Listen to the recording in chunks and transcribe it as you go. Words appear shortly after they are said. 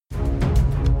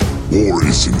War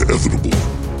is inevitable.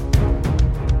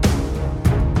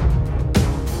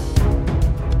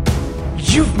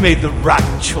 You've made the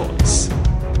right choice.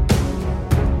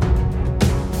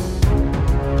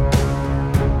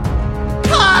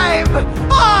 Time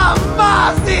of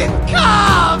mass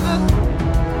income!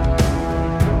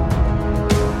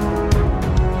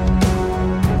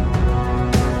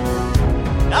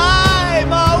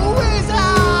 I'm a wizard!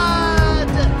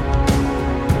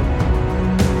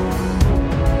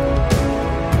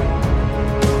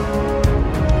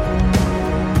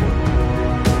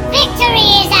 Victory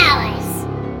is ours!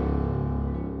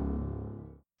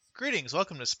 Greetings,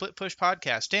 welcome to Split Push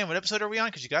Podcast. Dan, what episode are we on?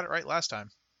 Because you got it right last time.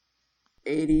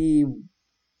 80.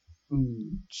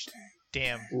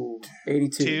 Damn. Ooh,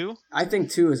 82. 2? I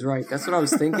think 2 is right. That's what I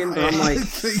was thinking, but I'm like, I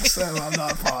think so. I'm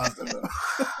not positive.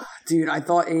 dude, I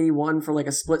thought 81 for like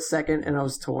a split second, and I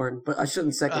was torn, but I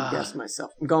shouldn't second guess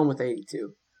myself. I'm going with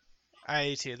 82.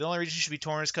 82. The only reason you should be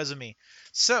torn is because of me.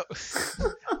 So,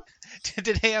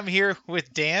 today I'm here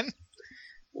with Dan.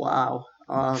 Wow.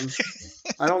 I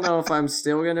don't know if I'm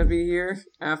still gonna be here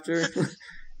after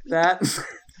that.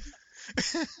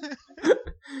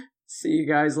 See you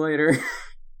guys later.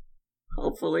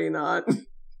 Hopefully not.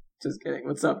 Just kidding.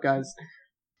 What's up, guys?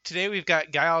 Today we've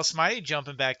got Guy Almighty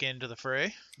jumping back into the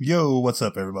fray. Yo, what's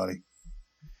up, everybody?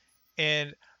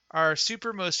 And our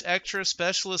super most extra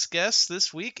specialist guest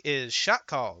this week is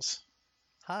Shotcalls.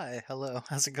 Hi, hello.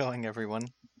 How's it going, everyone?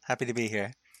 Happy to be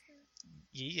here.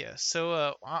 Yeah,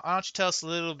 so why don't you tell us a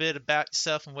little bit about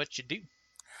yourself and what you do?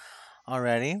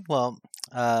 Alrighty. Well,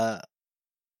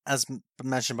 as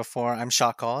mentioned before, I'm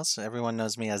Shotcalls. Everyone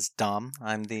knows me as Dom.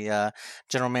 I'm the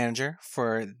general manager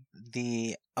for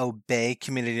the Obey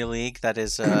Community League. That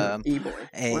is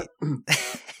EBoy.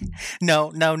 No,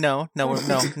 not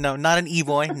an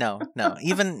EBoy. No.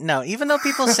 Even though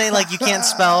people say like you can't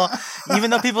spell,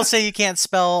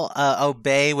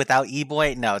 Obey without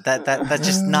EBoy. No, that's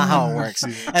just not how it works.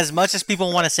 As much as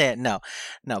people want to say it, no.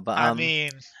 But I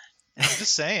mean, I'm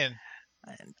just saying.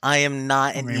 I am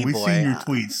not an E-boy. We've seen your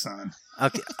tweets, son.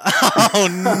 Okay. Oh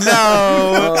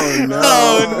no!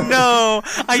 Oh no!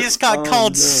 I just got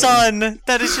called son.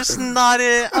 That is just not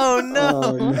it. Oh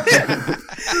no!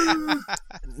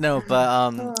 No,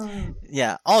 but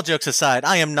yeah. All jokes aside,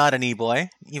 I am not an E-boy.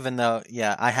 Even though,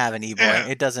 yeah, I have an E-boy.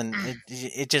 It doesn't.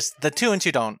 It just the 2 and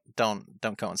 2 don't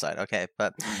coincide. Okay,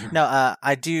 but no.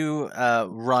 I do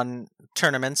run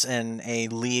tournaments in a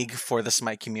league for the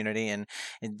Smite community, and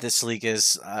this league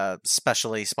is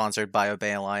specially sponsored by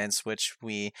Obey Alliance, which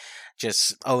we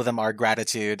just owe them our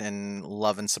gratitude and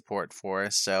love and support for.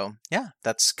 So yeah,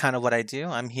 that's kind of what I do.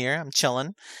 I'm here, I'm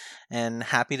chilling, and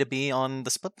happy to be on the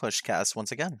Split Push cast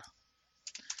once again.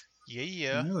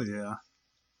 Yeah. Oh yeah.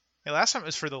 Hey, last time it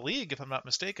was for the league, if I'm not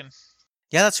mistaken.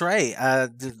 Yeah, that's right.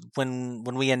 When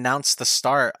we announced the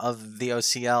start of the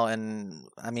OCL, and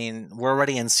I mean, we're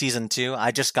already in season 2.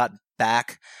 I just got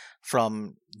back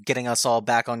from getting us all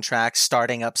back on track,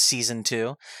 starting up season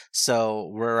 2. So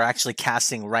we're actually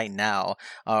casting right now,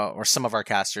 or some of our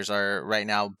casters are right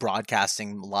now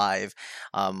broadcasting live,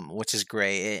 which is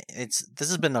great. This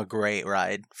has been a great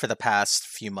ride for the past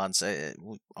few months.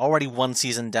 Already 1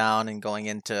 season down and going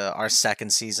into our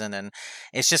 2nd season, and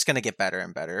it's just going to get better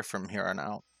and better from here on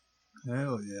out.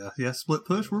 Hell yeah. Yeah, Split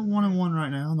Push. We're 1-1 right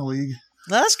now in the league.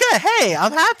 That's good. Hey,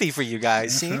 I'm happy for you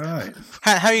guys. That's See, right.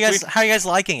 how are you guys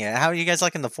liking it? How are you guys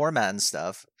liking the format and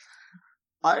stuff?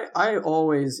 I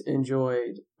always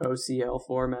enjoyed OCL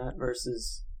format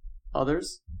versus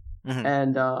others,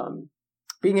 and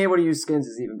being able to use skins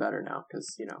is even better now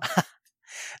because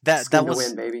that was to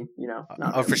win, baby.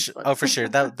 For sure. Oh, for sure.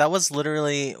 That was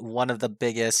literally one of the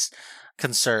biggest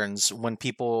concerns when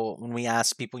we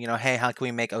asked people, hey, how can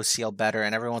we make OCL better?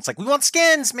 And everyone's like, we want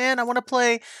skins, man. I want to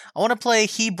play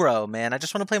Hebro, man. I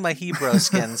just want to play my Hebro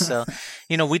skin. So,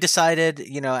 we decided,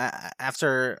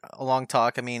 after a long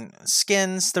talk, I mean,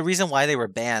 skins, the reason why they were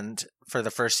banned for the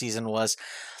first season was,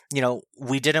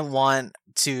 we didn't want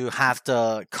to have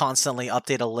to constantly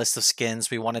update a list of skins.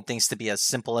 We wanted things to be as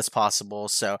simple as possible.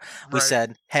 So we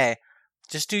said, hey,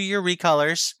 just do your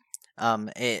recolors.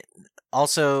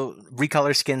 Also,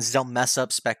 recolor skins don't mess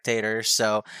up spectators,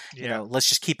 so let's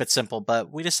just keep it simple.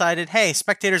 But we decided, hey,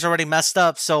 spectators already messed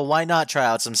up, so why not try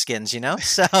out some skins?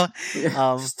 So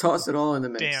just toss it all in the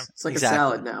mix. Damn. It's like a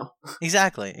salad now.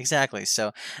 Exactly.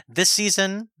 So this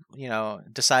season,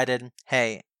 decided,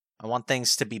 hey, I want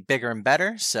things to be bigger and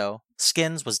better. So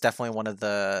skins was definitely one of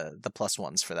the plus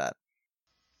ones for that.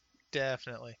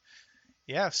 Definitely.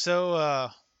 Yeah. So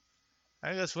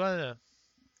I guess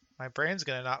my brain's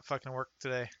gonna not fucking work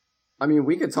today. I mean,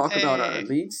 we could talk about our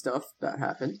league stuff that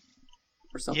happened.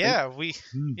 or something. Yeah,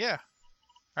 yeah.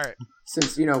 All right.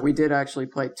 Since we did actually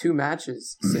play 2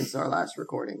 matches since our last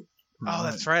recording. Oh,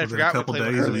 that's right. I Within forgot a couple we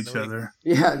played days early of in each the week. other.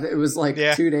 Yeah, it was like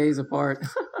 2 days apart.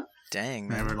 Dang,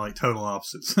 They man. were like total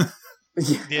opposites.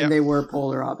 And they were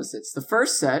polar opposites. The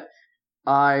first set,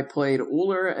 I played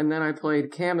Uller, and then I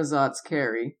played Kamazot's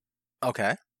carry.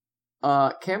 Okay.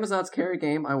 Kamazot's carry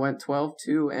game, I went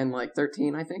 12-2 and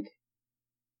 13, I think.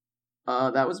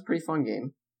 That was a pretty fun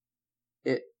game.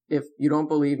 If you don't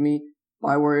believe me,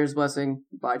 buy Warrior's Blessing,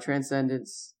 buy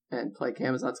Transcendence, and play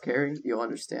Kamazot's carry, you'll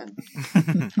understand.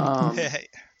 The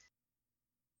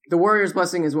Warrior's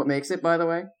Blessing is what makes it, by the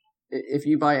way. If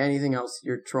you buy anything else,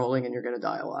 you're trolling and you're going to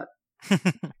die a lot.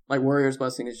 Like, Warrior's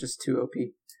Blessing is just too OP.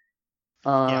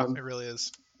 Yeah, it really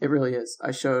is. It really is.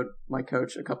 I showed my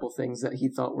coach a couple things that he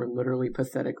thought were literally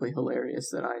pathetically hilarious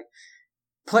that I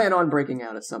plan on breaking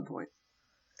out at some point.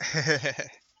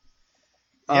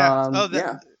 Yeah.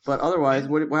 Yeah. But otherwise,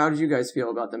 how did you guys feel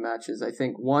about the matches? I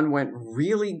think one went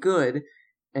really good,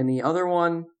 and the other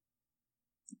one,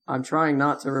 I'm trying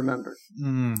not to remember.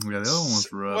 Yeah, the other one was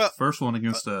rough. Well, First one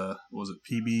against was it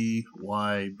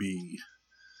PBYB?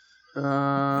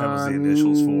 That was the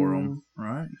initials for them,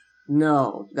 right?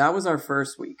 No, that was our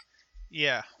first week.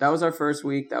 Yeah. That was our first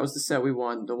week. That was the set we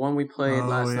won. The one we played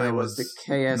last night was the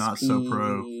KSP. Not so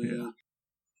pro. Yeah.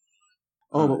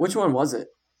 Oh, but which one was it?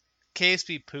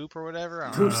 KSP Poop or whatever?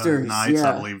 I don't know. Poopsters, Knights,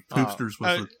 yeah. I believe. Poopsters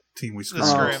was the team we the screwed.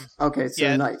 Scrim. Okay, so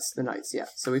Yeah. the Knights, yeah.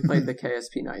 So we played the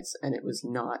KSP Knights, and it was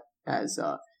not as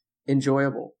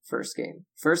enjoyable first game.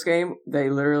 First game, they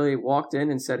literally walked in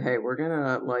and said, hey, we're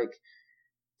gonna,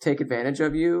 take advantage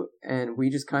of you, and we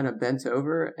just kind of bent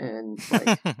over, and,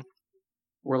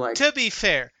 we're like... To be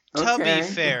fair, Okay.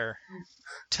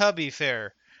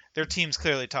 their teams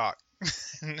clearly talk.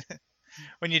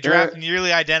 When you draft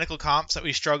nearly identical comps that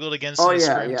we struggled against in the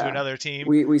scrim to another team.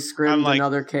 We scrimmed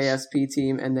another KSP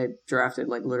team, and they drafted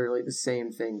literally the same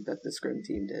thing that the scrim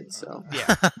team did. So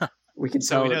yeah, we can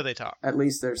so tell we know they talk. at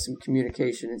least there's some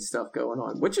communication and stuff going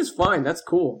on, which is fine. That's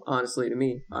cool, honestly, to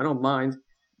me. I don't mind.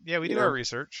 Yeah, we do our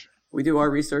research. We do our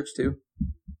research too.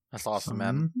 That's awesome,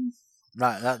 man.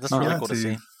 That's really cool to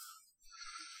see.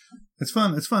 It's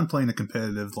fun. It's fun playing a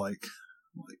competitive. I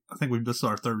think this is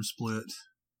our third split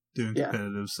doing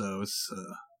competitive, so it's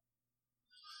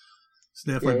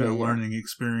definitely been a learning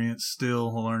experience. Still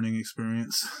a learning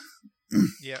experience.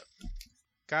 Yep.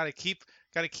 Gotta keep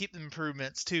the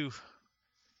improvements too.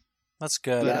 That's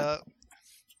good. But,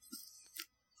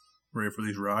 Ready for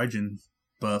these Raijin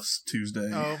buffs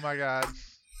Tuesday. oh my god.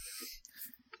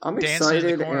 I'm Dancing in the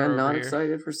excited corner and not over here.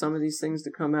 excited for some of these things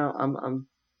to come out.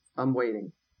 I'm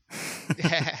waiting.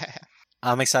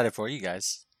 I'm excited for you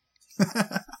guys.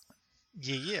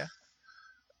 Yeah.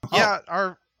 Oh. Yeah,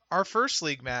 our first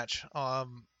league match. I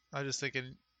was just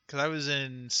thinking because I was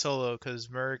in solo because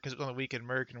on the weekend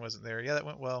Merkin wasn't there. Yeah, that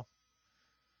went well.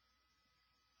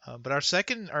 But our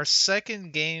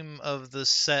second game of the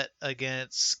set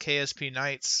against KSP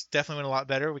Knights definitely went a lot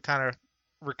better. We kind of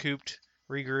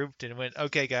regrouped, and went,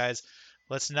 okay, guys,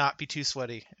 let's not be too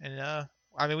sweaty. And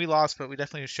we lost, but we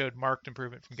definitely showed marked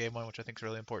improvement from game one, which I think is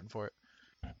really important for it.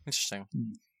 Interesting.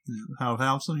 How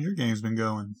some of your games been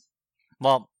going?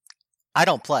 Well, I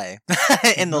don't play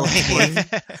in the league.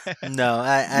 No,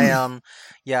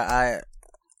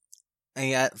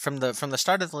 from the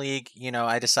start of the league,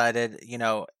 I decided,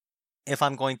 if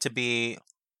I'm going to be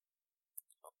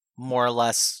more or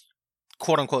less,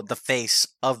 quote unquote, the face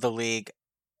of the league,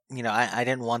 I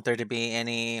didn't want there to be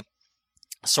any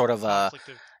sort of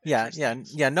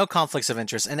no conflicts of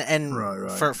interest. And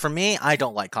right. For me, I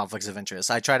don't like conflicts of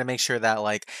interest. I try to make sure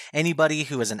that anybody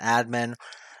who is an admin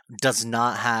does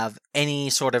not have any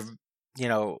sort of,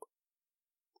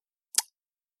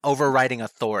 overriding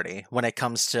authority when it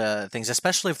comes to things,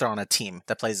 especially if they're on a team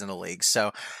that plays in the league.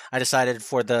 So I decided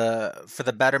for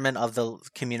the betterment of the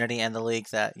community and the league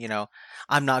that,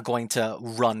 I'm not going to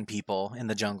run people in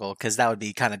the jungle because that would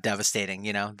be kind of devastating,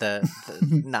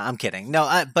 nah, I'm kidding.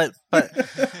 No, but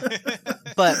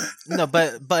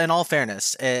in all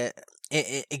fairness,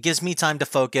 it gives me time to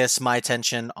focus my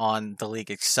attention on the league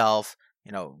itself,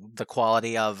 the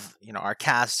quality of, our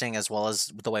casting as well as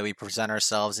the way we present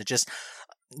ourselves. It just,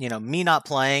 me not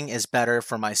playing is better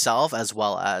for myself as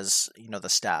well as, the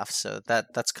staff. So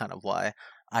that's kind of why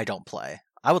I don't play.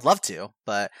 I would love to,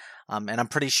 but, and I'm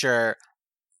pretty sure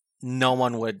no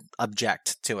one would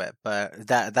object to it, but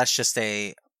that's just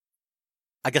a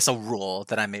rule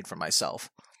that I made for myself.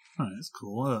 Oh, that's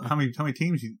cool. How many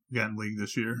teams you got in league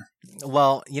this year?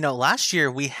 Well, last year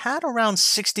we had around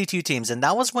 62 teams, and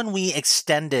that was when we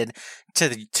extended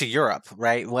to Europe,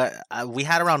 right? We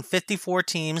had around 54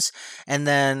 teams, and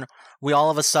then we all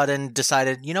of a sudden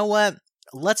decided, you know what?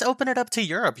 Let's open it up to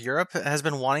Europe. Europe has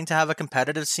been wanting to have a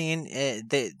competitive scene.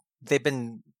 They've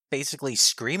been basically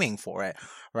screaming for it,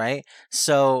 right?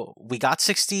 So we got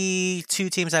 62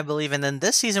 teams, I believe, and then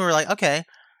this season we're like, okay,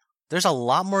 there's a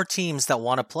lot more teams that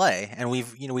want to play, and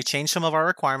we changed some of our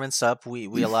requirements up.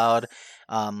 We allowed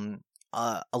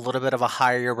a little bit of a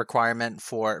higher requirement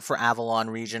for Avalon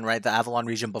region, right? The Avalon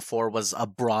region before was a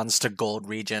bronze to gold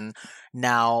region.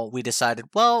 Now we decided,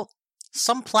 well,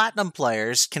 some platinum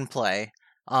players can play,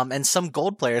 and some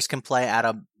gold players can play at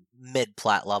a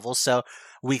mid-plat level. So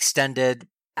we extended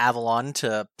Avalon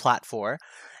to Plat 4,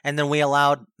 and then we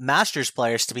allowed Masters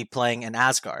players to be playing in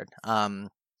Asgard.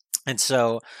 And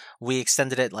so we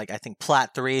extended it, like, I think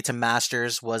Plat 3 to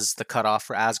Masters was the cutoff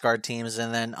for Asgard teams,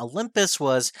 and then Olympus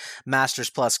was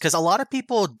Masters Plus, because a lot of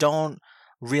people don't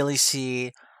really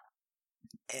see,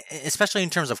 especially in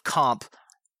terms of comp,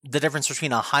 the difference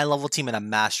between a high-level team and a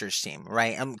Masters team,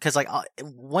 right? Because, like,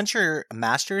 once you're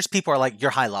Masters, people are like,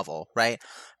 you're high-level, right?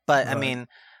 But, right. I mean,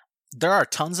 there are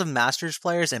tons of Masters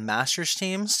players and Masters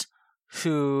teams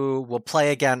who will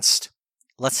play against,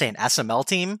 let's say, an SML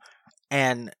team,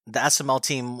 and the SML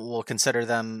team will consider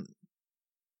them,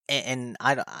 and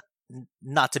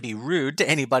not to be rude to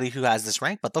anybody who has this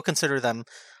rank, but they'll consider them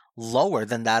lower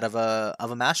than that of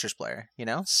a Masters player, you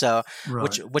know? So,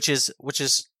 right. which is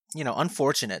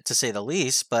unfortunate to say the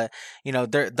least, but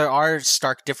there are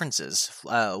stark differences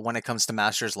when it comes to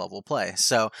Masters level play.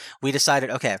 So we decided,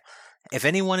 okay, if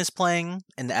anyone is playing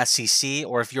in the SCC,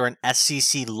 or if you're an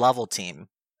SCC level team,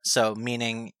 so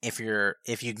meaning if you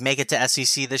make it to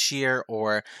SCC this year,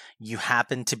 or you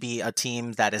happen to be a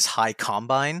team that is high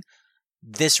combine,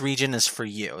 this region is for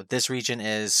you. This region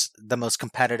is the most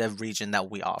competitive region that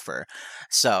we offer.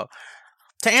 So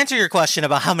to answer your question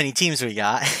about how many teams we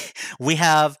got, we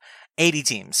have 80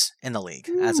 teams in the league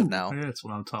as of now. That's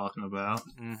what I'm talking about.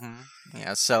 Mm-hmm.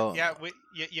 Yeah. So yeah,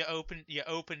 you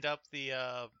opened up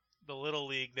the little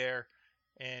league there,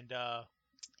 and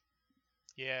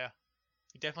yeah.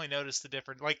 You definitely notice the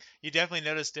difference. Like, you definitely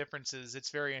notice differences.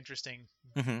 It's very interesting.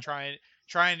 Mm-hmm.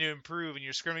 Trying to improve, and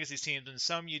you're scrimming against these teams, and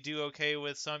some you do okay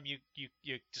with, some you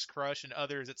just crush, and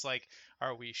others it's like,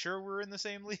 are we sure we're in the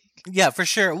same league? Yeah, for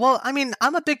sure. Well, I mean,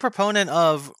 I'm a big proponent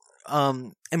of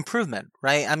improvement,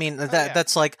 right? I mean,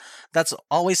 that's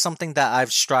always something that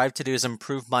I've strived to do, is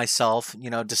improve myself,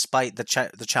 despite the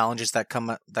challenges that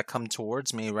come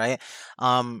towards me, right?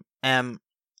 And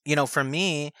for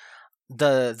me,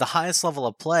 the highest level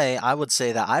of play I would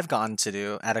say that I've gotten to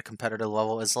do at a competitive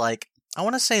level is, like, I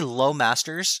want to say low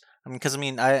Masters. I mean, because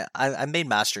I made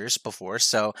Masters before,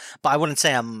 so, but I wouldn't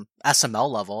say I'm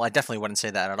SML level. I definitely wouldn't say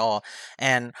that at all.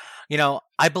 And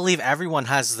I believe everyone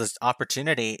has this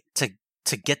opportunity to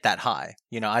get that high.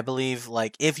 I believe,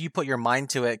 like, if you put your mind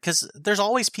to it, because there's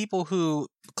always people who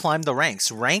climb the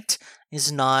ranks. Ranked is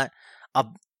not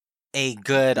a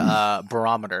good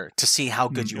barometer to see how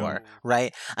good you are,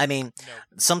 right? I mean,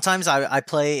 sometimes I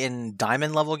play in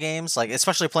diamond level games, like,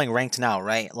 especially playing ranked now,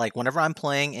 right? Like, whenever I'm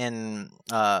playing in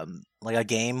like a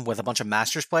game with a bunch of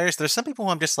Masters players, there's some people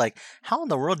who I'm just like, how in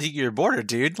the world do you get your border,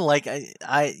 dude? Like,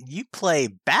 you play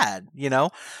bad,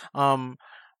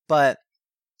 but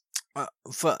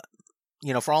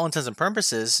for all intents and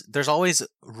purposes, there's always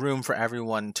room for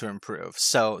everyone to improve.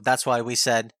 So that's why we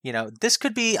said, this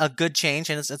could be a good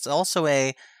change, and it's also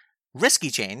a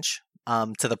risky change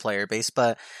to the player base.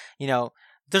 But,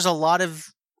 there's a lot of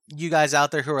you guys out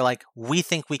there who are like, we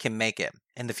think we can make it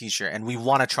in the future, and we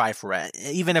want to try for it,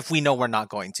 even if we know we're not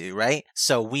going to, right?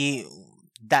 So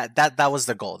that was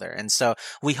the goal there. And so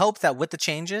we hope that with the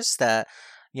changes that,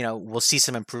 we'll see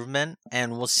some improvement,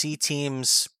 and we'll see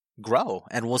teams grow,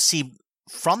 and we'll see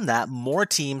from that more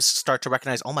teams start to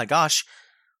recognize, oh my gosh,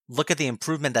 look at the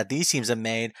improvement that these teams have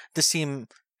made. This team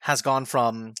has gone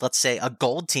from, let's say, a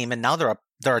gold team, and now they're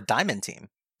a diamond team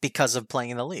because of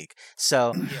playing in the league.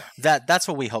 So that's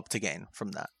what we hope to gain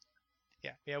from that.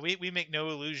 Yeah. We make no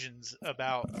illusions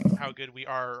about how good we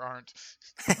are or aren't.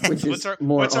 Which what's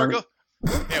our goal?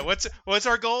 Yeah, what's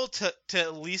our goal? To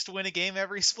at least win a game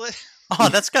every split? Oh,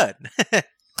 that's good.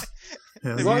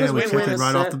 We took it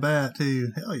right off the bat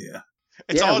too. Hell yeah.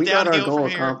 It's all we got our downhill goal from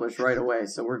here. accomplished right away,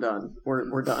 so we're done.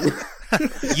 We're done.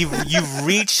 You've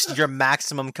reached your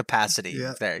maximum capacity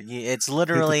there. It's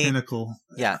literally hit the pinnacle.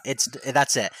 Yeah,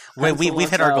 that's it. We've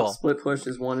hit our goal. Split push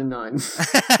is 1-9.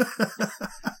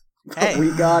 Hey,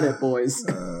 we got it, boys.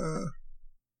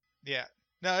 Yeah,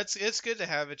 no, it's good to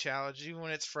have a challenge, even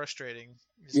when it's frustrating.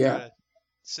 You just gotta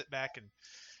sit back, and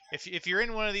if you're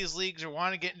in one of these leagues or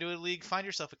want to get into a league, find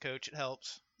yourself a coach. It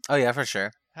helps. Oh yeah, for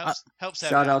sure. Helps.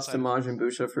 Shout outs to Majin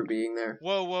Busha for being there.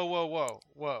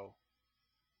 Whoa.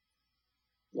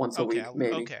 once a week,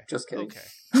 maybe. Just kidding.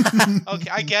 Okay,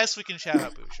 I guess we can shout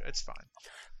out Busha. It's fine.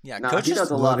 Yeah, coach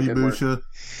does a lot of good work.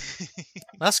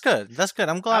 That's good.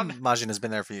 I'm glad Majin has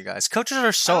been there for you guys. Coaches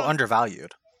are so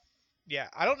undervalued. Yeah,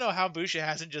 I don't know how Busha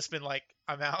hasn't just been like,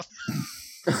 I'm out.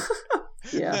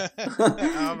 Yeah.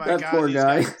 Oh my that God, poor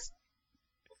guy. Guys.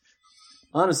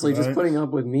 Honestly, just putting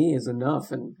up with me is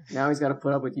enough, and now he's got to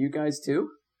put up with you guys too.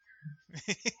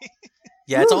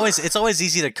 Yeah, it's always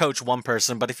easy to coach one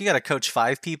person, but if you got to coach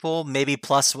 5 people, maybe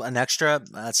plus an extra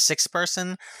 6th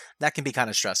person, that can be kind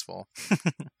of stressful.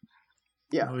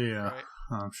 Yeah. Oh yeah, right.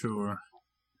 I'm sure.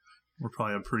 We're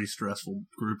probably a pretty stressful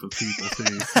group of people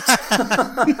too.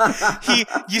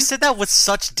 You said that with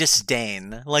such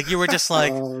disdain, like you were just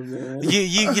like,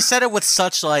 you said it with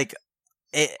such like.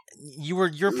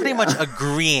 You're pretty much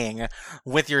agreeing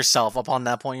with yourself upon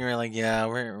that point. You're like, yeah,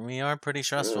 we are pretty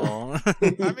stressful.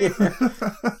 I mean,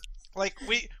 like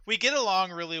we get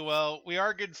along really well. We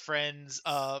are good friends.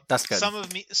 That's good. Some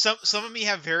of me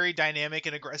have very dynamic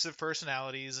and aggressive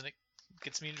personalities, and it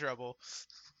gets me in trouble.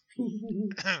 He's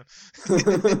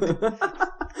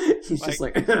just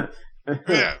like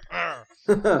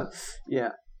yeah,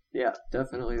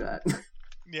 definitely that.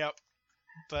 Yep.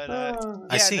 But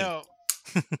I see. No.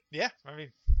 Yeah, I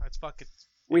mean, that's fucking.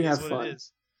 We have fun.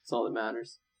 That's all that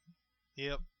matters.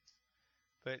 Yep.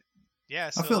 But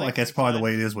yeah, so I feel like that's probably the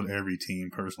way it is with every team.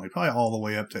 Personally, probably all the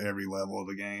way up to every level of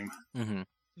the game. Mm-hmm.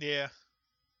 Yeah.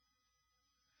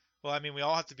 Well, I mean, we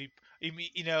all have to be.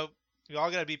 You know, we all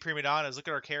got to be prima donnas. Look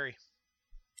at our carry.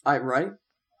 Right.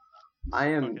 I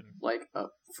am like a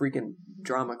freaking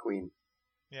drama queen.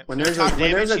 Yeah. When there's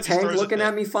a tank looking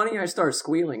at me funny, I start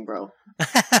squealing, bro.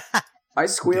 I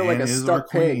squeal like a stuck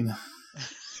pig.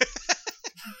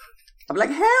 I'm like,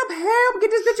 help,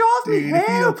 get this bitch off me, help! If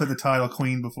you don't put the title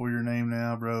Queen before your name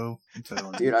now, bro, I'm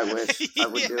telling you. Dude, I wish I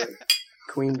would do it.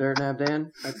 Queen Dirtnab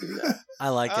Dan, I'd do that. I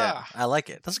like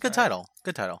it. That's a good title.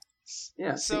 Good title.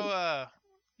 Yeah. So,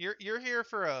 you're here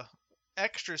for a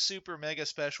extra super mega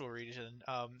special reason.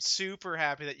 Super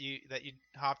happy that you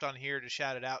hopped on here to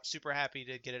shout it out. Super happy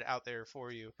to get it out there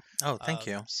for you. Oh, thank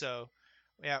you. So,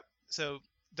 yeah. So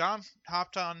Dom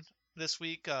hopped on this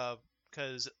week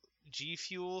because G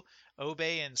Fuel,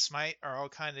 Obey, and Smite are all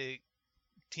kind of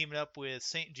teaming up with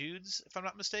St. Jude's, if I'm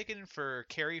not mistaken, for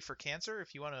Carry for Cancer.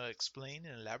 If you want to explain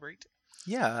and elaborate.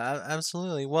 Yeah,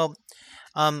 absolutely. Well,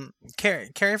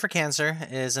 Carry for Cancer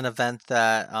is an event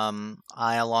that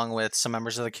I, along with some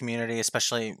members of the community,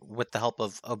 especially with the help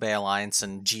of Obey Alliance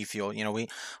and G Fuel, we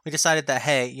decided that,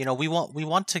 hey, we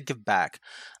want to give back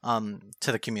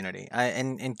to the community.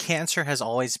 And cancer has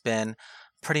always been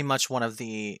pretty much one of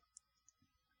the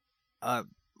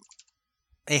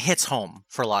it hits home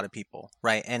for a lot of people,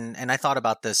 right? And I thought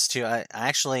about this too. I'm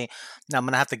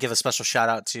gonna have to give a special shout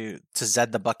out to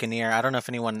Zed the Buccaneer. I don't know if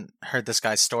anyone heard this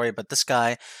guy's story, but this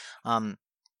guy,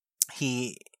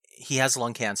 he has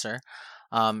lung cancer,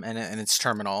 and it's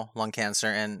terminal lung cancer.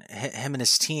 And him and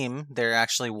his team, they're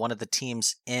actually one of the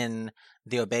teams in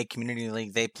the Obey Community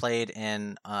League. They played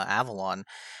in Avalon,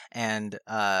 and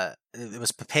it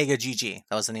was Papega GG.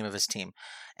 That was the name of his team,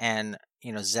 and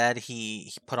Zed,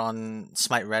 he put on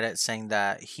Smite Reddit saying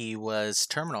that he was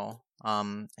terminal.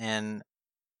 And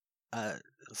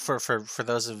for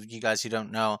those of you guys who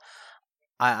don't know,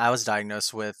 I was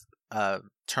diagnosed with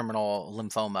terminal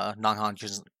lymphoma,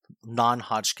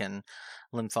 non-Hodgkin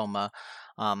lymphoma.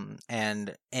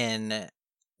 And in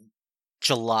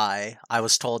July, I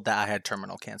was told that I had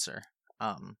terminal cancer.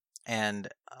 And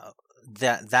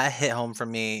that hit home for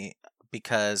me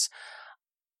because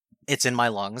it's in my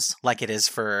lungs, like it is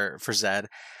for Zed,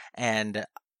 and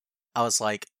I was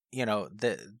like,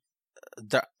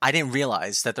 I didn't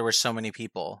realize that there were so many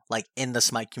people like in the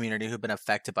Smite community who've been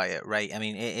affected by it, right? I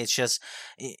mean, it's just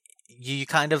you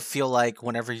kind of feel like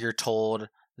whenever you're told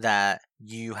that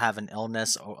you have an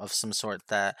illness of some sort,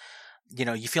 that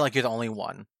you feel like you're the only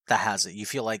one that has it. You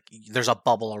feel like there's a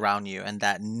bubble around you, and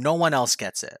that no one else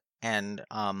gets it, and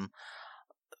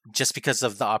just because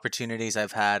of the opportunities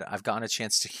I've had, I've gotten a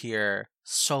chance to hear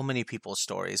so many people's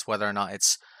stories, whether or not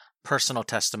it's personal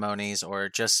testimonies or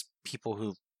just people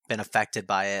who've been affected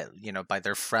by it, by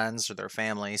their friends or their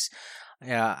families.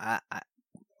 I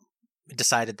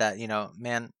decided that,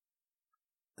 man,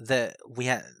 that we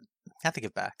have to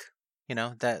give back,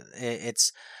 that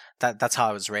that's how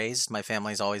I was raised. My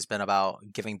family's always been about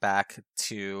giving back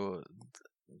to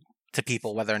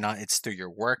people, whether or not it's through your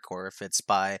work or if it's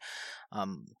by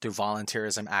through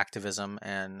volunteerism, activism,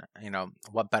 and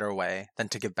what better way than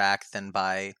to give back than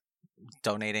by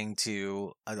donating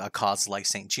to a cause like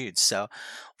St. Jude's. So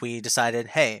we decided,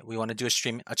 hey, we want to do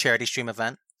a charity stream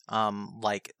event.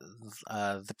 like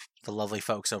the lovely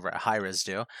folks over at Hi-Rez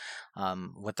do,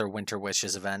 with their Winter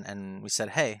Wishes event, and we said,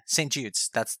 hey, St. Jude's,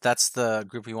 that's the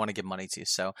group we want to give money to.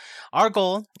 So our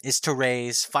goal is to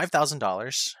raise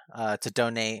 $5,000 to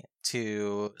donate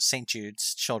to St.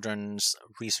 Jude's Children's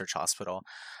Research Hospital,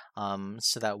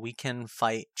 so that we can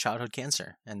fight childhood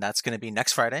cancer. And that's going to be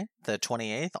next Friday, the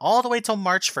 28th, all the way till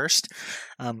March 1st,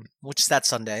 which is that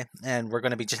Sunday. And we're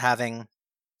going to be just having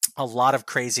a lot of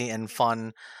crazy and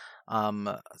fun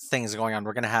things going on.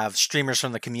 We're going to have streamers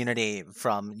from the community,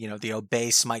 from the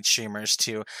Obey Smite streamers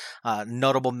to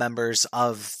notable members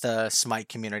of the Smite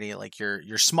community, like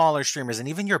your smaller streamers and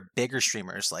even your bigger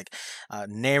streamers like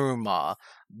Neruma,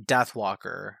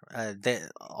 Deathwalker.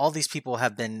 All these people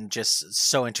have been just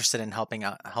so interested in helping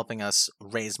us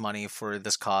raise money for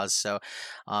this cause. So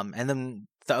and then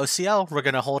the OCL, we're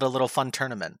going to hold a little fun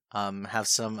tournament, have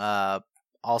some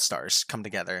all-stars come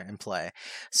together and play.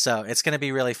 So it's going to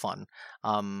be really fun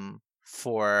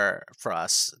for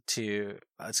us to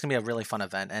it's going to be a really fun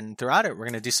event, and throughout it we're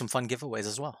going to do some fun giveaways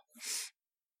as well.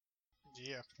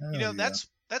 Yeah.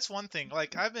 That's one thing.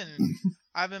 Like I've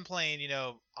been playing,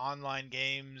 online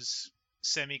games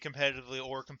semi-competitively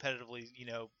or competitively,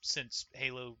 since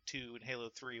Halo 2 and Halo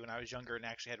 3 when I was younger and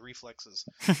actually had reflexes.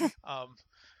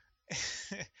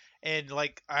 And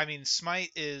like, I mean,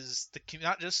 Smite is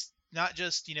not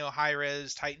just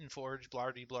Hi-Rez, Titan Forge,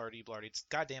 blardy blardy blardy. It's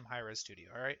goddamn Hi-Rez studio,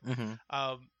 all right? Mm-hmm.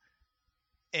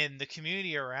 And the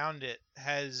community around it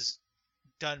has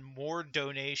done more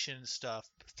donation stuff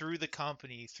through the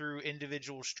company, through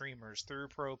individual streamers, through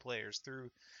pro players, through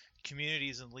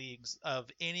communities and leagues of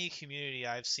any community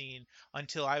I've seen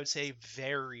until I would say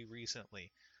very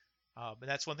recently. And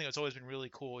that's one thing that's always been really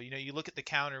cool. You look at the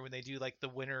counter when they do like the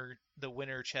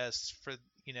winner chests for,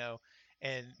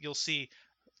 and you'll see,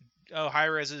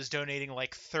 Hi-Rez is donating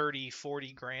like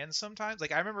 30-40 grand sometimes.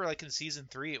 Like I remember like in season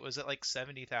 3 it was at like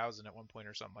 70,000 at one point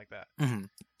or something like that. Mm-hmm.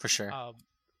 For sure.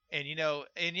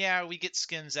 And yeah, we get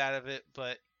skins out of it,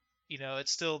 but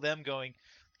it's still them going,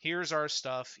 here's our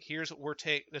stuff, here's what we're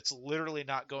that's literally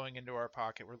not going into our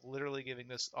pocket. We're literally giving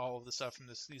all of the stuff from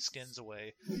these skins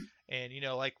away. And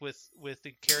like with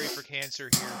the Carry for Cancer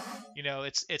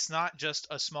here, it's not just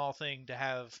a small thing to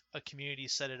have a community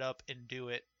set it up and do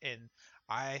it. And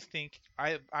I think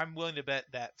I'm willing to bet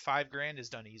that $5,000 is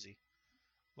done easy.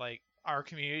 Like our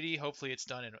community, hopefully it's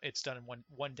done in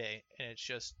one day, and it's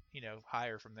just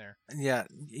higher from there. Yeah,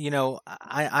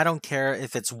 I don't care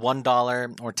if it's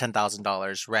 $1 or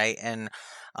 $10,000, right? And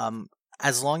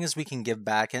as long as we can give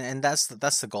back, and that's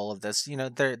the goal of this.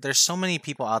 There's so many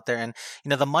people out there, and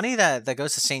the money that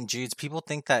goes to St. Jude's, people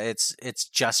think that it's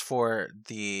just for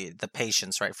the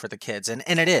patients, right? For the kids, and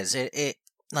it is. It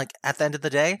like at the end of the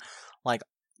day, like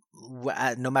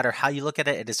no matter how you look at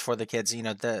it, it is for the kids.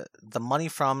 The money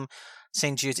from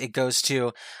St. Jude's, it goes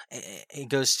to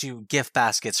gift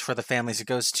baskets for the families. It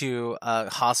goes to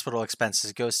hospital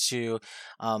expenses. It goes to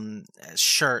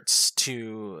shirts,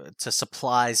 to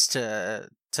supplies, to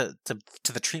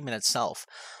the treatment itself.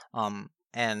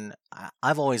 And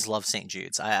I've always loved St.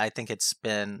 Jude's. I think it's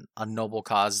been a noble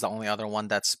cause. The only other one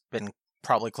that's been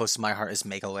probably close to my heart is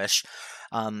Make-A-Wish.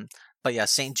 But yeah,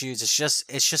 St. Jude's it's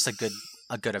just a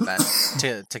good event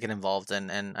to get involved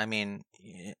in. And I mean,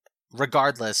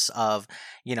 regardless of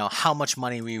how much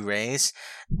money we raise,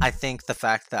 I think the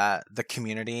fact that the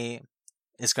community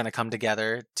is going to come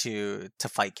together to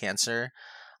fight cancer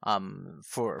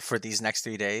for these next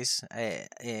 3 days,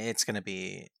 it's going to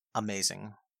be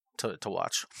amazing to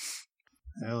watch.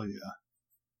 Hell yeah.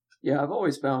 Yeah, I've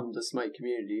always found the Smite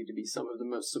community to be some of the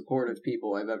most supportive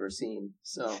people I've ever seen.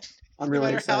 So I'm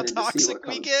really excited to see what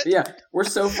comes. Yeah, we're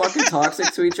so fucking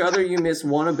toxic to each other. You miss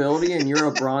one ability and you're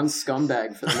a bronze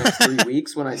scumbag for the next 3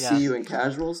 weeks when I see you in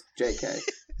casuals. JK.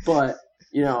 But,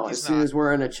 as soon as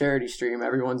we're in a charity stream,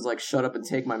 everyone's like, shut up and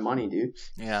take my money, dude.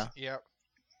 Yeah. Yep.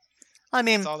 I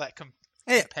mean, it's all that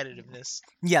competitiveness.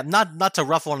 Yeah, not to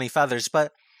ruffle any feathers,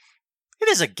 but it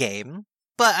is a game.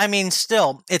 But I mean,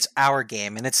 still, it's our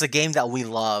game, and it's the game that we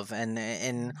love,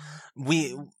 and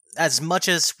we, as much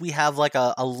as we have like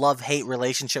a love-hate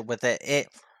relationship with it,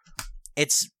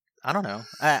 it's I don't know.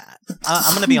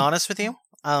 I'm gonna be honest with you.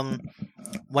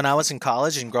 When I was in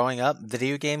college and growing up,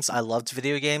 video games, I loved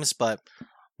video games, but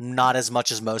not as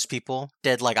much as most people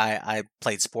did. Like I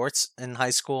played sports in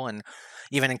high school, and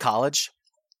even in college,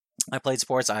 I played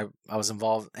sports. I was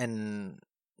involved in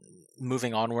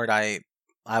moving onward. I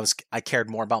cared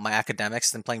more about my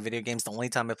academics than playing video games. The only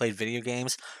time I played video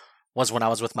games was when I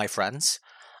was with my friends,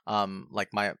 like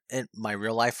my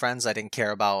real life friends. I didn't care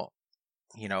about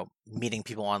meeting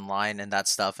people online and that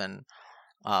stuff. And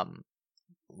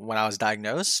when I was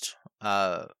diagnosed,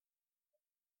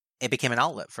 it became an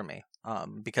outlet for me.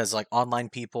 Because like online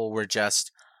people were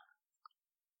just,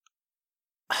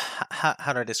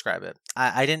 how do I describe it?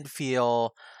 I didn't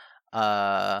feel,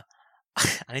 I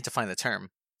need to find the term.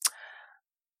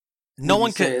 No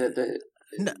one could.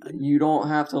 You don't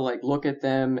have to like look at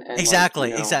them and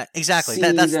exactly. That's what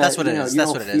it is. That's what it is. You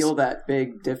don't feel that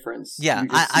big difference. Yeah,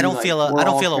 I don't feel a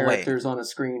weight. Characters on a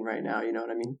screen right now. You know what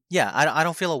I mean? Yeah, I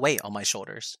don't feel a weight on my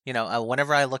shoulders.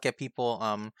 Whenever I look at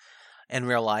people in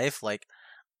real life, like,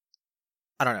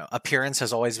 I don't know, appearance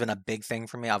has always been a big thing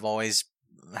for me. I've always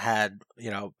had,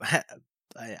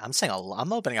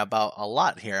 I'm opening about a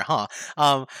lot here, huh?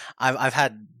 I've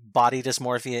had body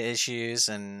dysmorphia issues,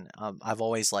 and I've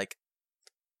always like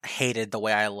hated the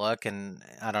way I look, and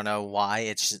I don't know why.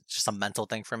 It's just a mental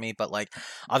thing for me. But like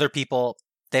other people,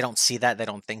 they don't see that, they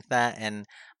don't think that, and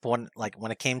when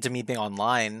it came to me being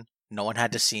online, no one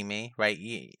had to see me, right?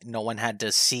 No one had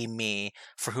to see me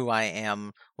for who I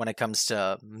am when it comes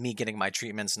to me getting my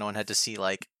treatments. No one had to see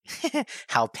like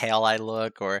how pale I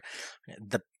look or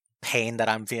the pain that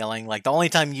I'm feeling. Like the only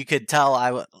time you could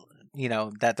tell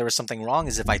that there was something wrong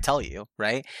is if I tell you,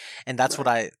 right? And that's what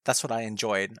I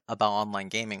enjoyed about online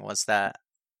gaming, was that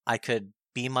I could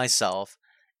be myself,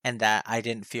 and that I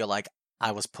didn't feel like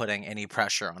I was putting any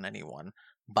pressure on anyone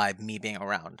by me being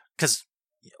around. Because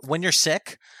when you're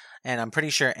sick, and I'm pretty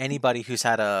sure anybody who's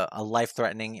had a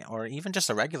life-threatening or even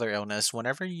just a regular illness,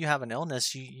 whenever you have an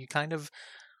illness, you kind of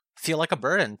feel like a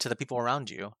burden to the people around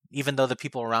you, even though the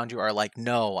people around you are like,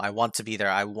 no, I want to be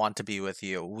there, I want to be with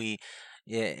you.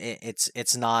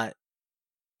 It's not,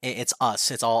 it's us,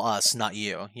 it's all us, not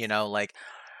you. Like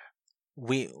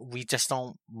we just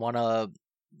don't want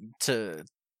to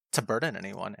burden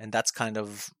anyone, and that's kind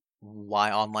of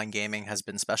why online gaming has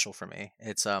been special for me.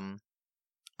 It's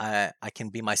I can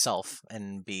be myself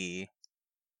and be,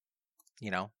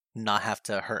 not have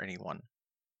to hurt anyone.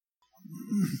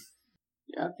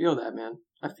 Yeah, I feel that, man.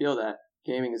 I feel that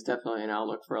gaming is definitely an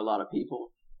outlook for a lot of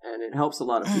people, and it helps a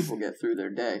lot of people get through their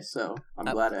day. So I'm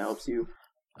glad it helps you.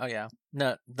 Oh yeah,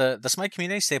 no, the Smite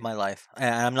community saved my life,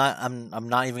 and I'm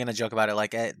not even gonna joke about it.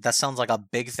 Like that sounds like a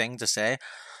big thing to say,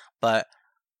 but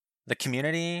the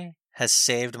community has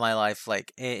saved my life.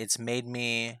 Like it's made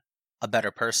me a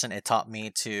better person. It taught me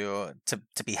to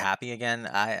be happy again.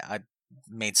 I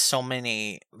made so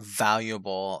many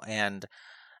valuable and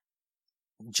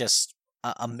just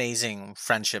amazing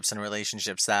friendships and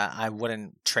relationships that I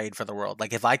wouldn't trade for the world.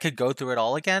 Like if I could go through it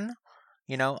all again,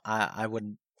 I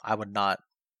would not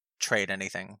trade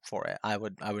anything for it. I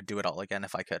would do it all again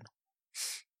if I could.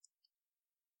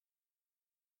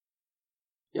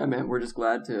 Yeah, man, we're just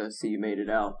glad to see you made it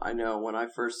out. I know when I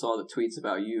first saw the tweets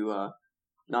about you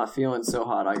not feeling so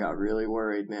hot, I got really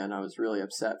worried, man. I was really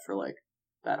upset for like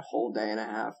that whole day and a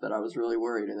half that I was really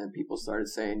worried, and then people started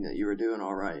saying that you were doing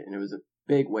all right, and it was a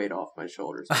big weight off my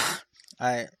shoulders.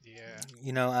 I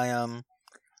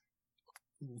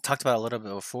talked about it a little bit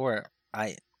before.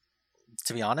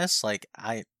 To be honest, like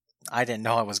I didn't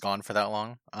know I was gone for that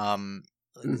long. I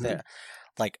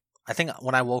think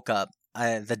when I woke up,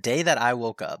 the day that I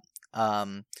woke up,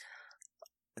 when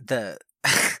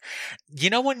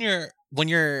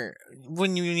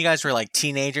you guys were like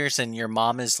teenagers and your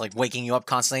mom is like waking you up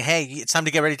constantly, hey, it's time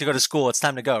to get ready to go to school, it's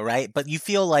time to go, right? But you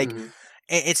feel like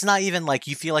it's not even like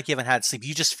you feel like you haven't had sleep.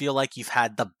 You just feel like you've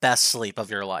had the best sleep of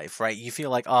your life, right? You feel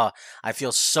like, oh, I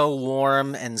feel so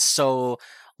warm and so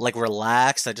like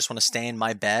relaxed. I just want to stay in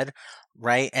my bed,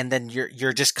 right? And then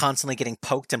you're just constantly getting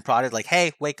poked and prodded, like,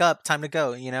 hey, wake up, time to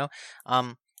go.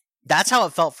 That's how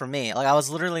it felt for me. Like I was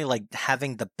literally like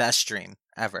having the best dream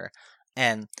ever,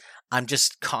 and I'm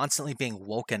just constantly being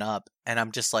woken up, and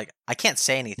I'm just like, I can't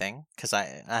say anything because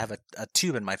I have a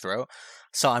tube in my throat.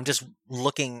 So I'm just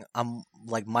looking, I'm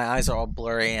like, my eyes are all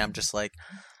blurry. I'm just like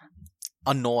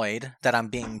annoyed that I'm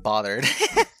being bothered.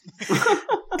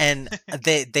 And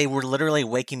they were literally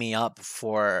waking me up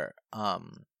for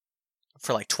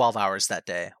like 12 hours that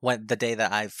day. The day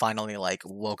that I finally like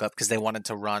woke up, because they wanted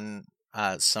to run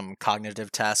some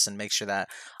cognitive tests and make sure that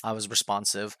I was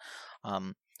responsive.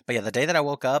 But yeah, the day that I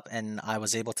woke up and I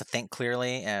was able to think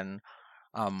clearly, and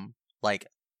my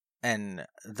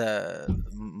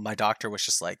doctor was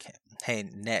just like, hey,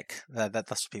 Nick, that's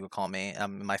what people call me,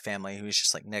 my family, who was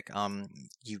just like, Nick,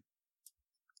 you've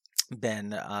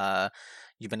been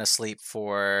asleep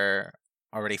for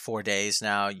already 4 days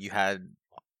now. You had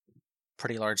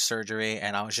pretty large surgery.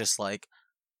 And I was just like,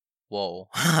 whoa.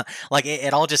 Like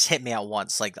it all just hit me at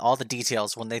once. Like all the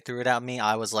details, when they threw it at me,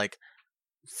 I was like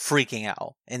freaking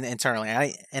out internally.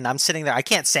 And I'm sitting there, I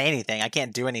can't say anything, I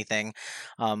can't do anything,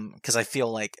 because I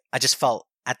feel like I just felt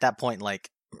at that point like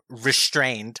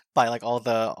restrained by like all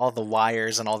the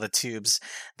wires and all the tubes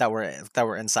that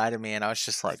were inside of me, and I was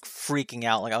just like freaking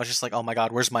out. Like I was just like, oh my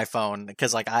god, where's my phone?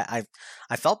 Because like I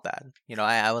felt bad.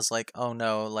 I was like, oh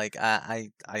no, like I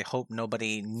hope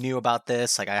nobody knew about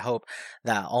this. Like I hope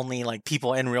that only like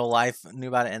people in real life knew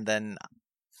about it. And then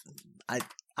I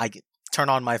turn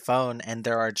on my phone and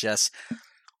there are just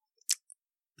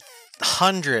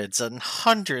hundreds and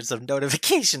hundreds of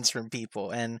notifications from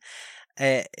people, and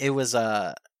it was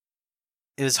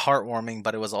heartwarming,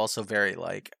 but it was also very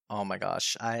like, oh my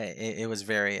gosh, it was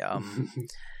very I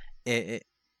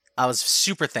was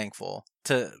super thankful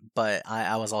but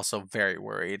I was also very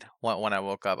worried when I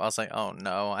woke up. I was like, oh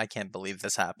no, I can't believe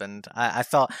this happened. I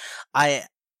felt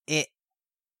it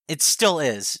still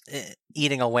is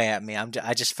eating away at me.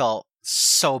 I just felt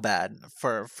so bad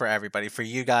for everybody, for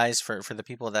you guys, for the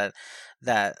people that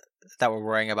were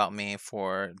worrying about me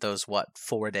for those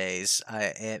 4 days.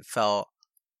 I felt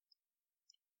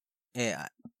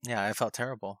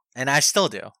terrible, and I still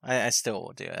do. I still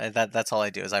will do. That's all I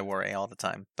do is I worry all the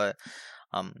time. But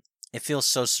it feels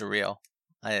so surreal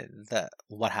that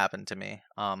what happened to me.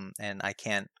 And I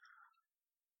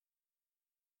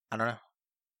don't know.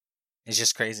 It's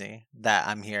just crazy that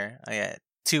I'm here. I got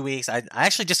 2 weeks. I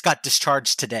actually just got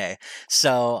discharged today.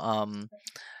 So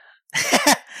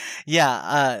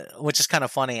yeah, which is kind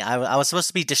of funny. I was supposed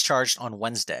to be discharged on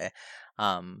Wednesday,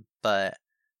 but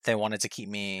they wanted to keep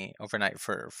me overnight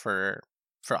for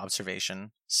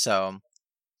observation. So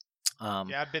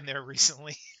yeah, I've been there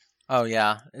recently. Oh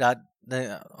yeah,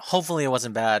 hopefully it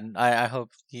wasn't bad. I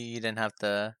hope you didn't have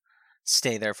to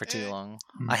stay there for too long.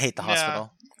 I hate the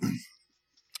hospital.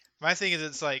 My thing is,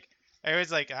 it's like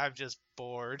everyone's like, I'm just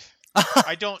bored.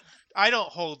 I don't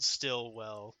hold still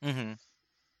well. Mm-hmm.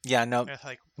 Yeah, no,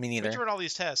 like, me neither. Doing all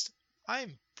these tests,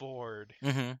 I'm bored.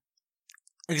 Mm-hmm.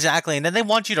 Exactly, and then they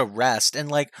want you to rest,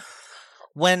 and like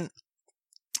when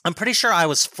I'm pretty sure I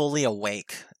was fully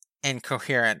awake and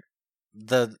coherent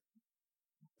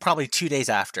probably 2 days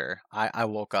after I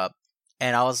woke up,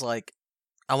 and I was like,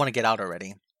 I want to get out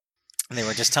already. And they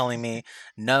were just telling me,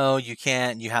 no, you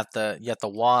can't. You have to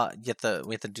walk.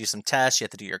 We have to do some tests. You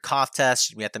have to do your cough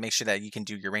test. We have to make sure that you can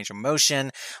do your range of motion.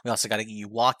 We also got to get you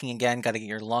walking again. Got to get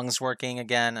your lungs working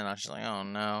again. And I was just like, oh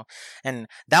no. And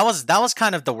that was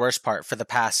kind of the worst part for the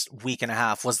past week and a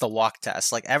half was the walk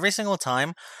test. Like every single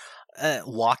time,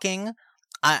 walking,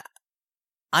 I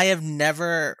have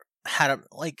never had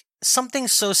something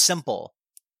so simple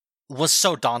was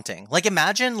so daunting. Like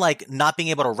imagine like not being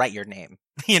able to write your name,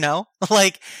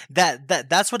 like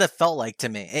that's what it felt like to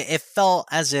me. It felt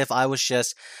as if I was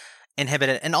just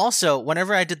inhibited. And also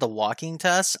whenever I did the walking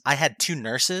test, I had two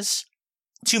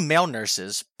male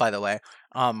nurses, by the way,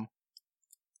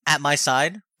 at my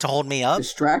side to hold me up.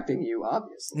 Distracting you,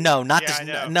 obviously. No, not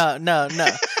no.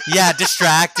 Yeah,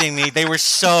 distracting me. They were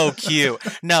so cute.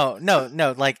 No,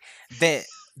 like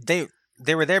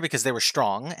they were there because they were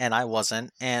strong and I wasn't,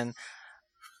 and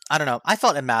I don't know. I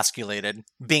felt emasculated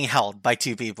being held by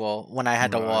two people when I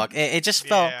had to walk. It just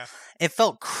felt it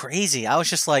felt crazy. I was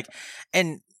just like,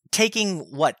 and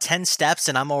taking 10 steps,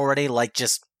 and I'm already like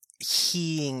just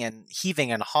heaving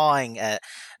and hawing at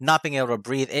not being able to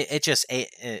breathe.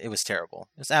 It was terrible.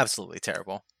 It was absolutely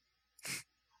terrible.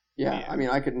 Yeah, I mean,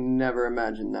 I could never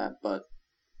imagine that, but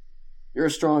you're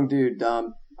a strong dude,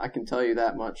 Dom. I can tell you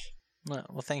that much.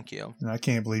 Well, thank you. I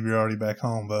can't believe you're already back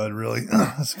home, bud. Really,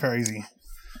 that's crazy.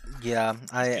 Yeah,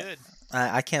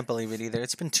 I can't believe it either.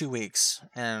 It's been 2 weeks,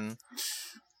 and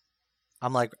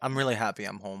I'm really happy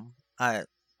I'm home. Well,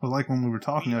 like when we were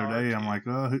talking the other day, I'm like,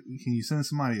 can you send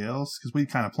somebody else? Because we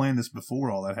kind of planned this before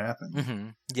all that happened. Mm-hmm.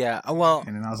 Yeah, well,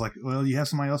 and then I was like, well, you have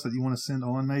somebody else that you want to send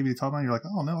on maybe to talk about? You're like,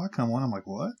 oh no, I come on. I'm like,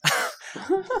 what?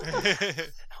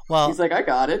 Well, he's like, I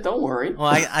got it. Don't worry. Well,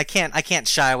 I can't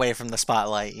shy away from the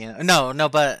spotlight, No,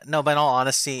 but in all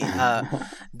honesty,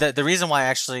 the reason why I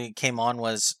actually came on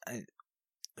was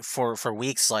for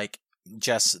weeks, like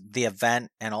just the event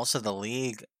and also the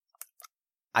league.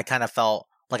 I kind of felt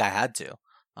like I had to,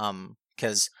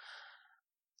 because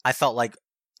I felt like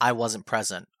I wasn't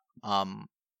present,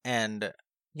 and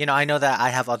I know that I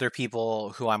have other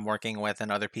people who I'm working with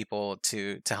and other people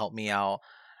to help me out.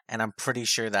 And I'm pretty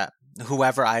sure that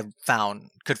whoever I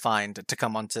could find to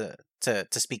come on to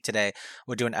speak today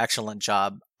would do an excellent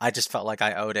job. I just felt like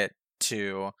I owed it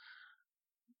to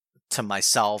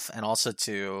myself and also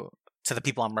to the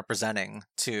people I'm representing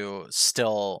to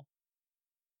still,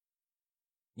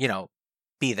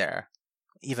 be there,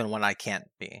 even when I can't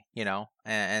be,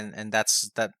 and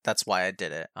that's why I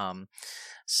did it.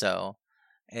 So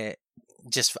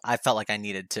I felt like I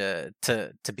needed to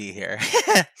be here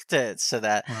so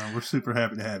that we're super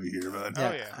happy to have you here, bud.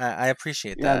 Oh yeah, I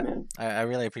appreciate that. Man. I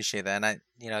really appreciate that, and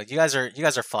you guys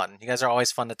are fun. You guys are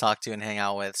always fun to talk to and hang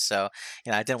out with. So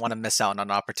I didn't want to miss out on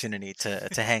an opportunity to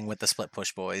hang with the Split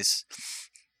Push boys.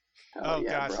 Oh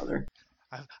yeah, gosh, brother.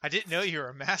 I didn't know you were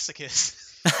a masochist.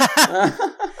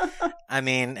 I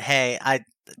mean, hey,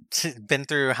 been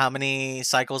through how many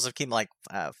cycles of chemo? Like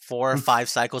 4 or 5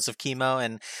 cycles of chemo,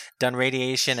 and done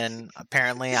radiation, and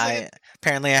apparently I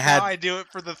had. Now I do it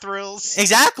for the thrills.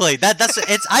 Exactly.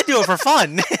 I do it for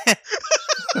fun.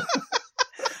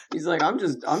 He's like, I'm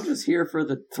just here for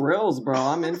the thrills, bro.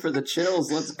 I'm in for the chills.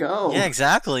 Let's go. Yeah,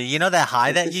 exactly. You know that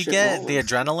high Get that this you shit get, rolling. the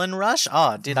adrenaline rush?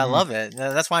 Oh, dude, I love it.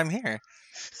 That's why I'm here.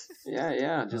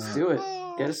 Yeah. Just do it.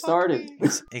 Get it started.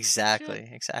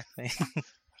 Exactly.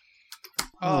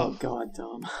 Oh God,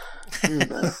 Dom. You're the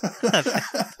best.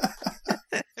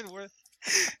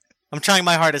 I'm trying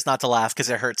my hardest not to laugh because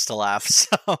it hurts to laugh.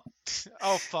 So.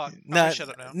 Oh fuck! No, Shut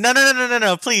up now.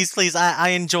 No! Please! I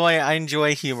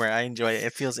enjoy humor. I enjoy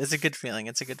it. It's a good feeling.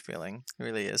 It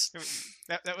really is.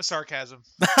 That was sarcasm.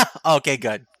 Okay,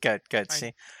 good.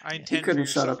 See, I intend. He couldn't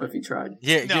shut up if he tried.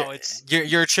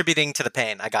 You're attributing to the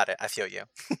pain. I got it. I feel you.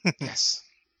 Yes.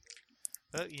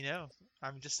 Well,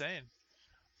 I'm just saying.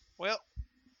 Well,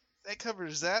 that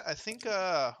covers that. I think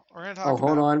we're gonna talk.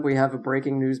 Hold on. We have a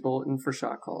breaking news bulletin for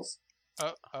Shotcalls.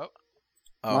 Oh.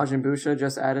 Majin Busha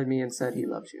just added me and said he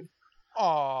loves you.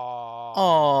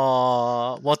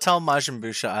 Aww. Well, tell Majin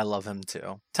Busha I love him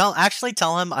too. Tell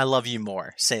him I love you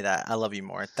more. Say that. I love you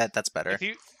more. That's better.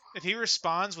 If he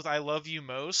responds with "I love you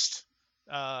most,"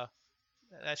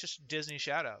 that's just a Disney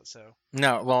shout out. So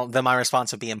no, well then my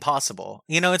response would be impossible.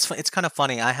 It's kind of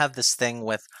funny. I have this thing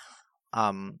with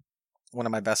one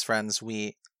of my best friends.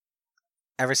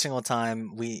 Every single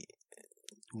time we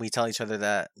tell each other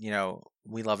that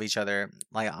we love each other,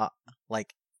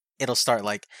 like it'll start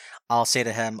like I'll say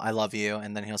to him I love you,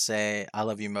 and then he'll say I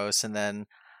love you most, and then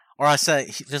he'll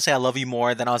say I love you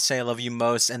more, then I'll say I love you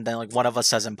most, and then like one of us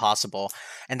says impossible,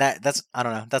 and that's I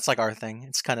don't know, that's like our thing.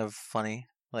 It's kind of funny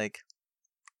like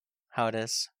how it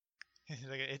is.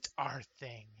 It's our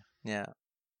thing. Yeah.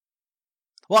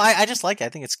 Well, I just like it. I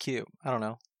think it's cute. I don't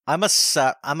know. I'm a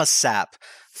sap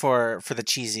for the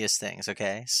cheesiest things,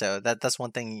 okay? So that's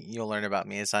one thing you'll learn about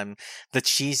me is I'm the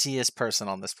cheesiest person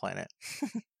on this planet.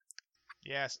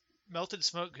 Yes. Melted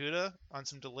smoked Gouda on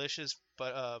some delicious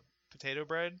potato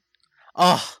bread.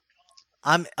 Oh,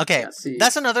 I'm okay. Yeah,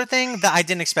 that's another thing that I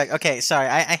didn't expect. Okay, sorry.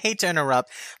 I hate to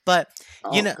interrupt, but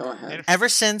go ahead. ever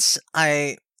since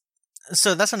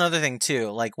so that's another thing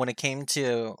too. Like when it came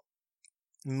to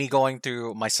me going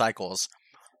through my cycles,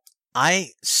 I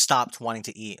stopped wanting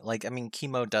to eat. Like, I mean,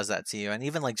 chemo does that to you. And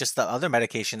even like just the other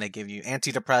medication they give you,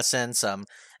 antidepressants,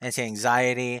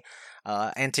 anti-anxiety,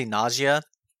 anti-nausea,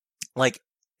 like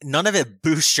none of it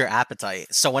boosts your appetite.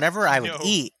 So whenever I would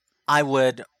eat, I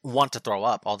would want to throw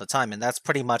up all the time. And that's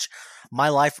pretty much my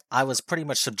life. I was pretty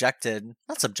much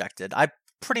I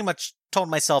pretty much told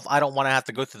myself I don't want to have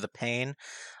to go through the pain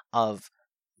of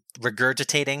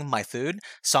regurgitating my food.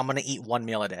 So I'm going to eat 1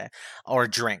 meal a day or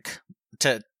drink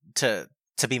to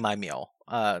be my meal,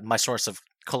 my source of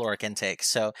caloric intake.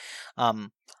 So,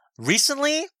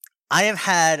 recently I have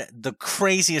had the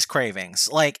craziest cravings.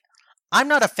 Like, I'm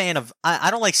not a fan of,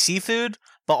 I don't like seafood,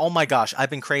 but oh my gosh, I've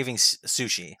been craving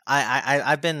sushi.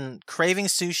 I've been craving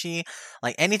sushi,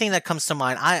 like anything that comes to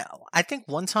mind. I think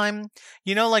one time,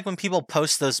 like when people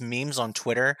post those memes on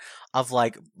Twitter of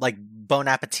like Bon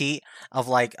Appetit, of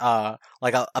like a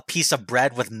piece of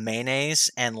bread with mayonnaise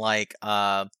and like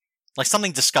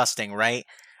something disgusting, right?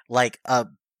 Like a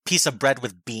piece of bread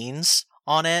with beans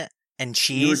on it and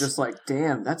cheese. You were just like,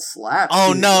 damn, that slaps.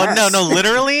 Oh, dude. no, Yes. no.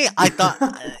 Literally, I thought,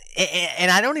 and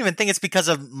I don't even think it's because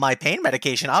of my pain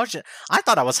medication. I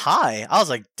thought I was high. I was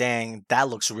like, dang, that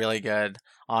looks really good.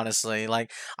 Honestly,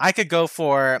 like I could go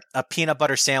for a peanut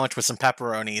butter sandwich with some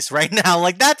pepperonis right now.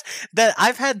 Like that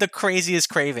I've had the craziest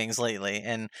cravings lately,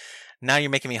 and now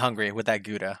you're making me hungry with that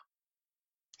Gouda.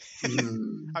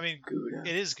 I mean, Gouda.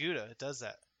 It is Gouda. It does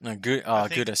that. No,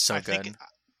 Gouda's so good.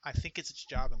 I think it's its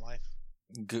job in life.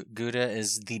 Gouda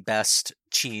is the best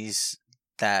cheese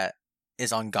that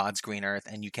is on God's green earth,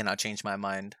 and you cannot change my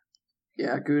mind.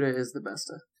 Yeah, Gouda is the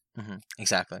best. Mm-hmm.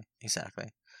 Exactly.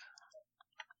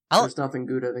 There's nothing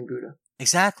Gouda than Gouda.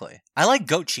 Exactly. I like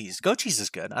goat cheese. Goat cheese is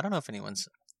good. I don't know if anyone's...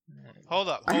 Hold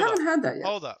up. I haven't had that yet.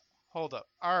 Hold up.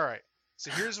 All right.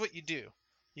 So here's what you do.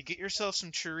 You get yourself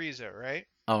some chorizo, right?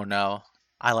 Oh, no.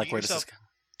 I like where this is going.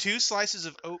 2 slices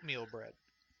of oatmeal bread.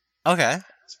 Okay.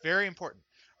 It's very important.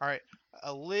 All right.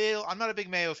 a little. I'm not a big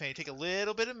mayo fan. You take a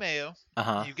little bit of mayo.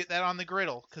 You get that on the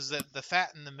griddle because the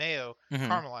fat in the mayo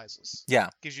caramelizes. Yeah.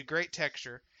 Gives you great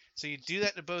texture. So you do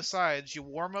that to both sides. You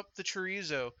warm up the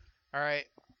chorizo, all right,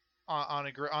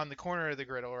 on the corner of the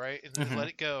griddle, right, and then let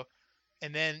it go.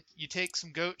 And then you take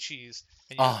some goat cheese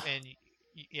and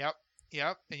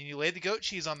you lay the goat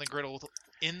cheese on the griddle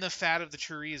in the fat of the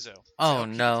chorizo. Oh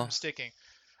keep it no. from sticking.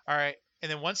 All right,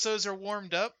 and then once those are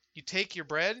warmed up, you take your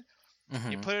bread.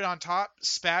 You put it on top,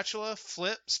 spatula,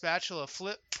 flip,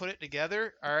 put it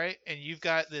together, all right? And you've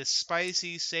got this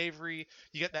spicy, savory,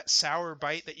 you got that sour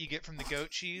bite that you get from the goat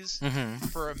cheese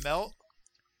for a melt,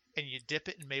 and you dip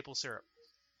it in maple syrup.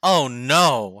 Oh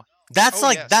no. That's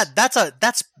yes.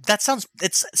 that sounds,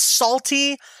 it's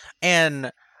salty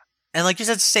and like you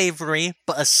said, savory,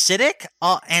 but acidic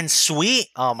and sweet.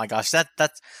 Oh my gosh,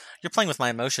 that's you're playing with my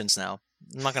emotions now.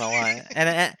 I'm not gonna lie.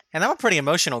 and I'm a pretty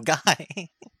emotional guy.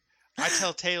 I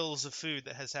tell tales of food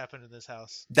that has happened in this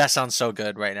house. That sounds so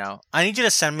good right now. I need you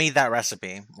to send me that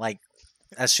recipe, like,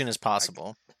 as soon as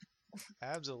possible.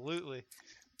 Absolutely.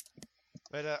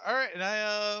 But, all right, and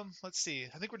let's see.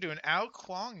 I think we're doing Ao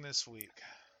Kuang this week.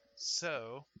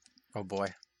 So. Oh,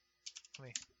 boy. Let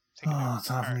me take a note.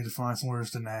 Time for me to find somewhere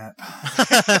to nap.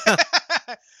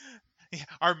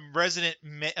 Our resident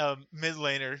mid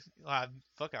laner.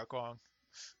 Fuck Ao Kuang.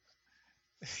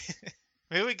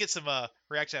 Maybe we get some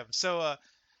reaction of him. So,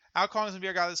 Ao Kuang is going to be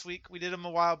our guy this week. We did him a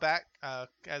while back.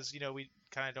 As you know, we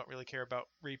kind of don't really care about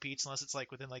repeats unless it's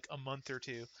like within like a month or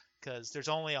two, because there's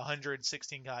only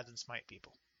 116 gods and smite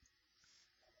people.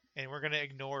 And we're going to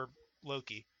ignore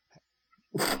Loki.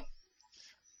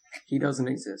 He doesn't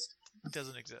exist. He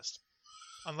doesn't exist.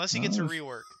 Unless he gets a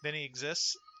rework. Then he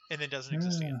exists and then doesn't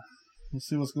exist again. Let's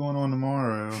see what's going on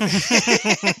tomorrow.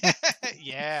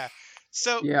 Yeah.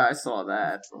 So yeah, I saw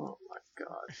that. Oh my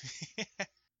god.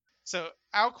 So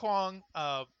Ao Kuang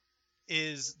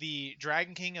is the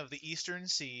Dragon King of the Eastern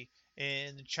Sea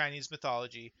in Chinese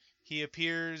mythology. He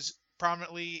appears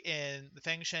prominently in the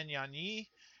Fengshen Yanyi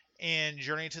and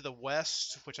Journey to the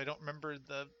West, which I don't remember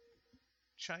the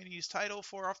Chinese title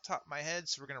for off the top of my head,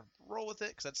 so we're gonna roll with it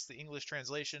because that's the English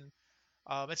translation.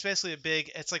 It's basically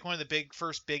it's like one of the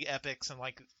first big epics and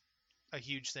like a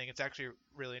huge thing. It's actually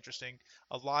really interesting.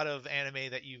 A lot of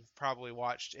anime that you've probably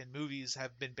watched and movies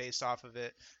have been based off of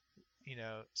it. You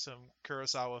know, some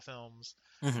Kurosawa films.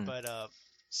 But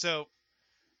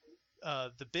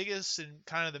the biggest and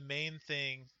kind of the main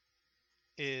thing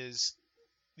is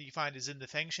that you find is in the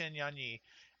Fengshen Yanyi.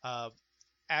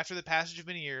 After the passage of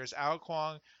many years, Ao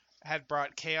Kuang had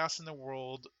brought chaos in the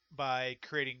world by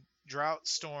creating drought,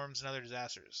 storms, and other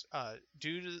disasters.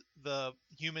 Due to the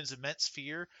humans' immense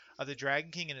fear of the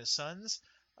Dragon King and his sons,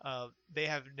 they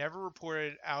have never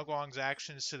reported Ao Kuang's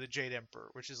actions to the Jade Emperor,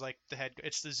 which is like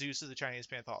it's the Zeus of the Chinese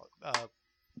pantheon.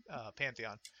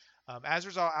 As a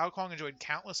result, Ao Kuang enjoyed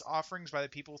countless offerings by the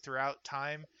people throughout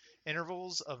time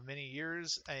intervals of many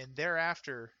years, and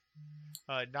thereafter,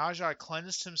 Naja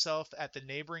cleansed himself at the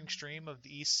neighboring stream of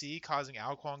the East Sea, causing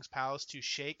Ao Kuang's palace to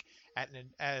shake at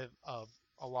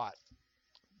a lot.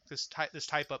 This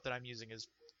type up that I'm using is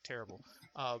terrible.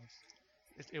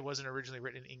 It wasn't originally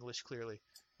written in English clearly.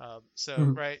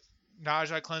 Right,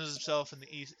 Naja cleanses himself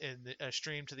in the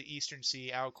stream to the Eastern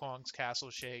Sea. Ao Kuang's castle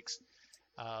shakes,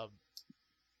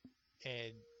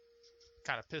 and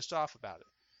kind of pissed off about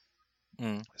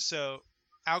it. So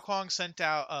Ao Kuang sent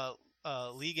out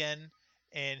Li Gen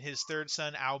and his third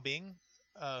son Ao Bing,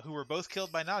 who were both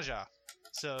killed by Naja.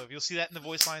 So you'll see that in the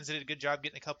voice lines. They did a good job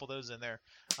getting a couple of those in there.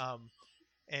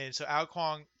 And so Ao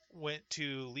Kuang went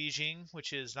to Li Jing,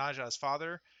 which is Naja's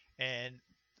father, and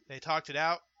they talked it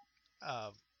out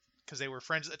because they were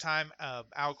friends at the time.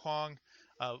 Ao Kuang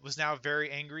was now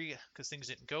very angry because things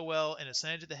didn't go well and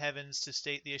ascended to the heavens to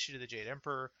state the issue to the Jade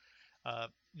Emperor.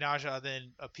 Naja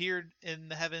then appeared in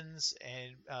the heavens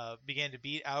and began to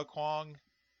beat Ao Kuang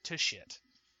to shit.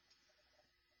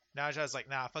 Naja's like,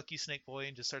 nah, fuck you, Snake Boy,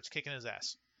 and just starts kicking his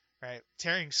ass, right?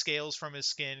 Tearing scales from his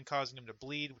skin, causing him to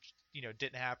bleed, which,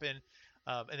 didn't happen.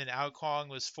 And then Ao Kuang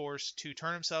was forced to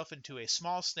turn himself into a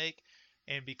small snake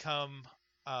and become,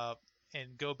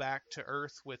 and go back to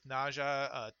Earth with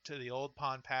Naja to the old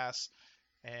Pond Pass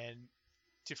and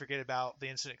to forget about the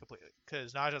incident completely.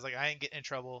 Because Naja's like, I ain't getting in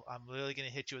trouble. I'm literally going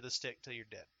to hit you with a stick till you're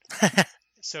dead.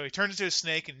 So he turns into a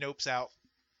snake and nopes out.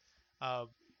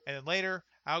 And then later,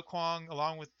 Ao Kuang,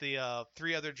 along with the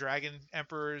 3 other dragon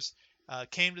emperors,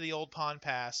 came to the old Pond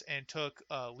Pass and took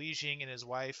Li Jing and his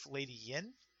wife, Lady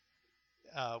Yin,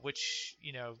 which,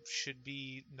 should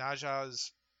be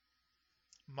Naja's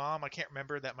mom. I can't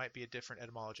remember. That might be a different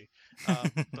etymology.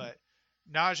 But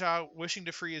Naja, wishing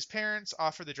to free his parents,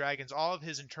 offered the dragons all of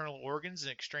his internal organs in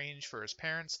exchange for his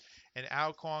parents, and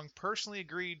Ao Kuang personally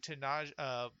agreed to Naja's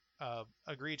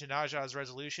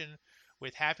resolution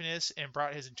with happiness and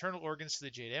brought his internal organs to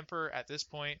the Jade Emperor. At this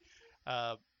point,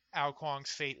 Ao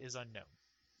Kuang's fate is unknown.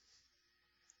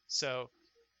 So,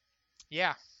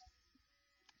 yeah,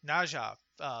 Naja,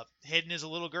 hidden as a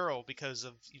little girl because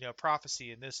of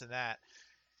prophecy and this and that.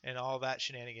 And all that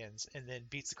shenanigans, and then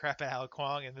beats the crap out of Ao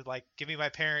Kuang, and like, give me my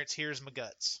parents, here's my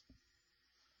guts.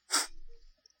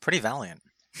 Pretty valiant.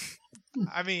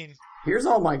 I mean, here's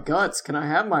all my guts. Can I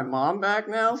have my mom back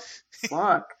now?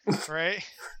 Fuck. Right?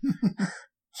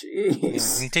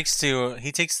 Jeez. He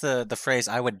takes the phrase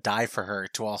 "I would die for her"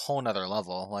 to a whole nother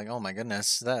level. Like, oh my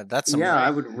goodness, that's some I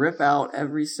would rip out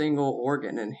every single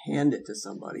organ and hand it to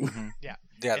somebody. Mm-hmm. Yeah,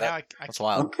 that's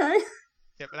wild. Okay.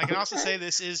 Yep, and I can also say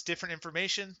this is different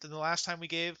information than the last time we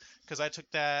gave, because I took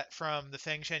that from the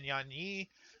Feng Shen Yan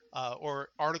Yi, or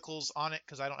articles on it,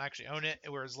 because I don't actually own it,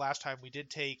 whereas last time we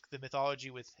did take the mythology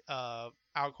with Ao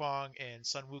Kuang and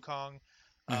Sun Wukong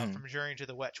from Journey to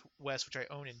the West, which I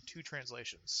own in 2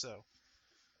 translations. So,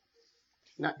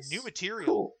 nice. New material.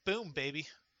 Cool. Boom, baby.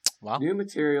 Wow. New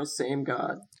material, same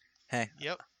god. Hey.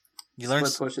 Yep. You learn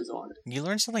pushes on it. You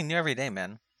learn something new every day,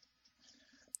 man.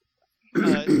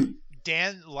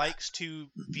 Dan likes to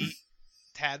beat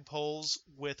tadpoles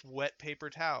with wet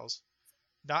paper towels.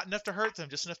 Not enough to hurt them,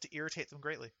 just enough to irritate them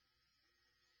greatly.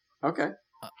 Okay.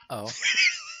 Oh.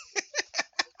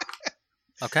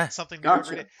 Okay. Something new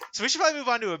every day. So we should probably move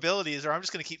on to abilities, or I'm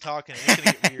just going to keep talking. And it's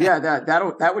going to get weird. Yeah,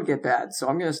 that would get bad. So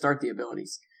I'm going to start the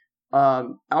abilities.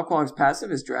 Ao Kuang's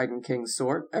passive is Dragon King's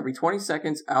Sword. Every 20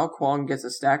 seconds, Ao Kuang gets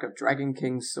a stack of Dragon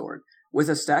King's Sword. With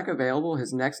a stack available,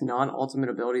 his next non-ultimate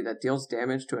ability that deals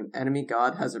damage to an enemy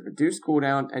god has a reduced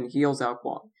cooldown and heals Ao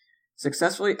Kuang.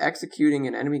 Successfully executing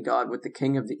an enemy god with the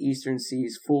King of the Eastern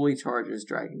Seas fully charges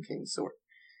Dragon King's Sword.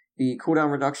 The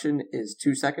cooldown reduction is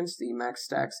 2 seconds, the max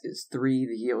stacks is 3,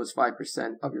 the heal is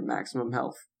 5% of your maximum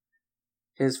health.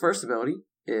 His first ability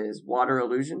is Water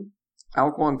Illusion.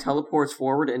 Ao Kuang teleports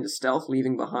forward into stealth,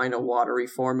 leaving behind a watery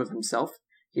form of himself.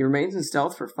 He remains in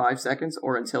stealth for 5 seconds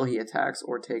or until he attacks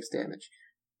or takes damage.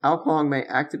 Ao Kuang may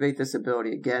activate this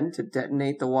ability again to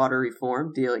detonate the watery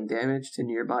form, dealing damage to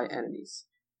nearby enemies.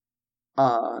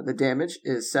 The damage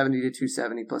is 70 to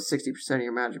 270 plus 60% of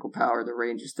your magical power. The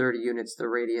range is 30 units. The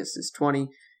radius is 20.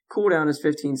 Cooldown is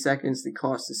 15 seconds. The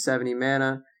cost is 70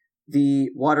 mana. The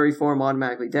watery form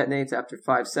automatically detonates after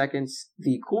 5 seconds.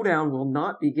 The cooldown will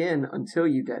not begin until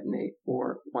you detonate,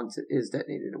 or once it is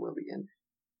detonated, it will begin.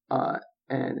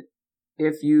 And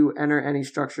if you enter any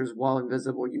structures while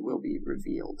invisible, you will be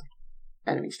revealed.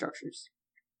 Enemy structures.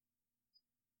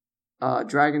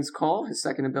 Dragon's Call, his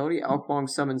second ability. Ao Kuang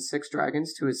summons 6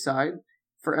 dragons to his side.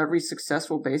 For every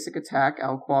successful basic attack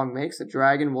Ao Kuang makes, a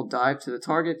dragon will dive to the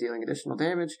target, dealing additional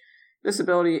damage. This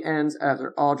ability ends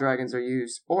after all dragons are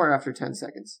used, or after 10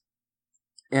 seconds.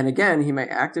 And again, he may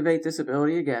activate this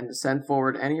ability again to send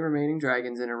forward any remaining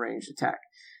dragons in a ranged attack.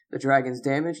 The dragons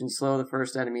damage and slow the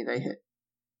first enemy they hit.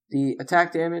 The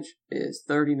attack damage is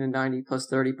 30 to 90 plus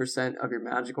 30% of your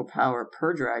magical power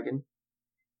per dragon.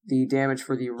 The damage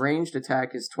for the ranged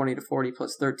attack is 20 to 40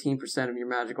 plus 13% of your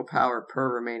magical power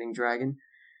per remaining dragon.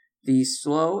 The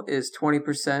slow is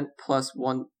 20% plus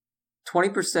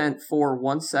 20% for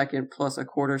 1 second plus a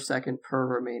quarter second per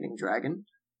remaining dragon.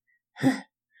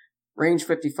 Range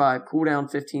 55, cooldown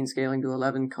 15 scaling to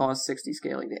 11, cost 60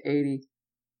 scaling to 80.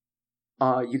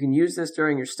 You can use this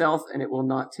during your stealth and it will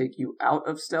not take you out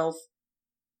of stealth.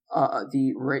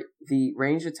 The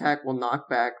range attack will knock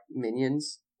back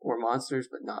minions or monsters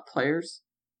but not players.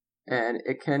 And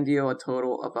it can deal a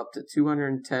total of up to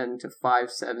 210 to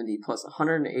 570 plus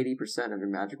 180% of your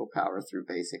magical power through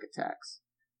basic attacks.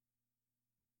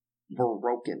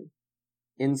 Broken.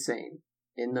 Insane.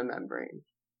 In the membrane.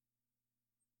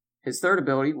 His third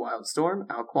ability, Wild Storm.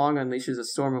 Ao Kuang unleashes a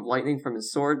storm of lightning from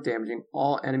his sword, damaging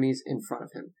all enemies in front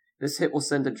of him. This hit will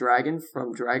send a dragon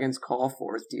from Dragon's Call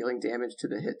forth, dealing damage to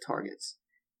the hit targets.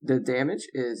 The damage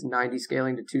is 90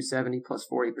 scaling to 270 plus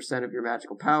 40% of your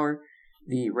magical power.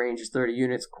 The range is 30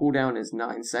 units. Cooldown is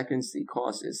 9 seconds. The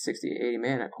cost is 60 to 80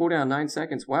 mana. Cooldown 9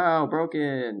 seconds. Wow,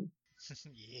 broken.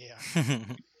 Yeah.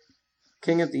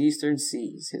 King of the Eastern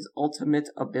Seas. His ultimate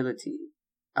ability.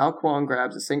 Ao Kuang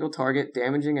grabs a single target,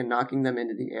 damaging and knocking them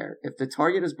into the air. If the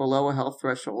target is below a health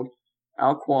threshold,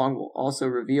 Ao Kuang will also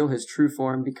reveal his true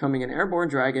form, becoming an airborne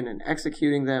dragon and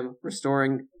executing them,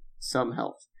 restoring some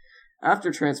health.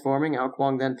 After transforming, Ao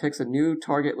Kuang then picks a new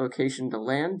target location to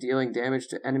land, dealing damage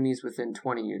to enemies within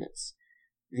 20 units.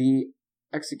 The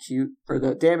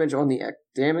damage on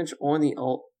the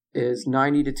ult is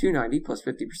 90 to 290 plus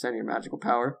 50% of your magical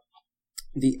power.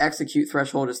 The execute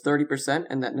threshold is 30%,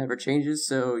 and that never changes,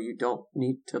 so you don't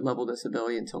need to level this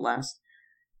ability until last,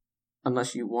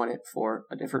 unless you want it for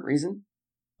a different reason.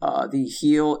 The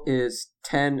heal is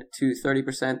 10 to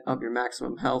 30% of your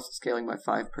maximum health, scaling by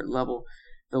 5 per level.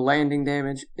 The landing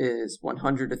damage is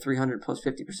 100 to 300 plus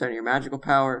 50% of your magical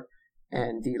power.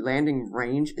 And the landing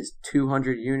range is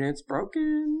 200 units.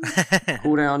 Broken.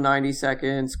 Cooldown 90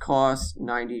 seconds. Cost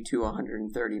 90 to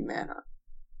 130 mana.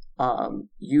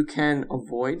 You can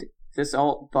avoid this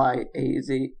ult by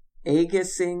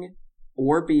aegising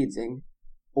or beadsing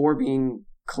or being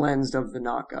cleansed of the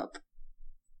knockup.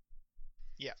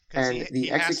 Yeah. And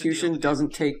the execution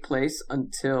doesn't take place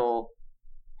until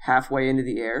halfway into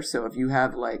the air. So if you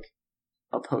have like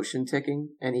a potion ticking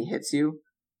and he hits you,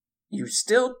 you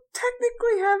still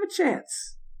technically have a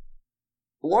chance.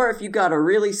 Or if you got a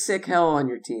really sick Hell on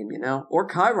your team, you know, or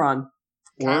Chiron.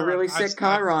 Or a really sick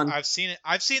Chiron. I've seen it.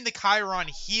 I've seen the Chiron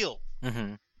heal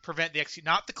prevent the execute,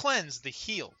 not the cleanse, the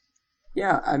heal.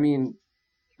 Yeah, I mean,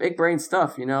 big brain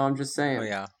stuff, you know, I'm just saying. Oh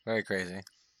yeah, very crazy.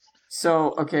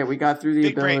 So, okay, we got through the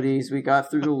Big abilities, we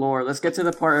got through the lore. Let's get to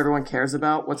the part everyone cares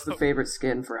about. What's the favorite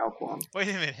skin for Ao Kuang? Wait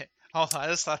a minute. Hold on. I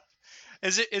just thought,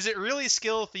 is it really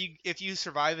skill if you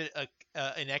survive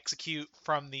an execute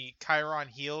from the Chiron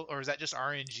heal, or is that just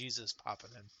RNG's is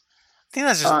popping in? I think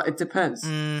that's just. It depends.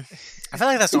 I feel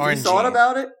like that's if RNG. If you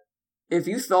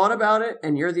thought about it,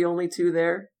 and you're the only two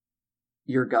there,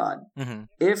 you're God. Mm-hmm.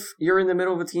 If you're in the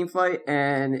middle of a team fight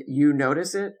and you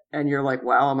notice it, and you're like,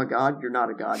 "Wow, I'm a God," you're not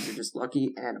a God. You're just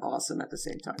lucky and awesome at the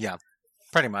same time. Yeah,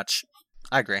 pretty much.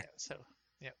 I agree.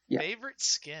 Yeah. Favorite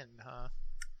skin, huh?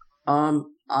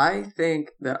 I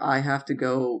think that I have to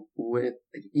go with,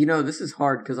 you know, this is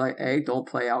hard because I don't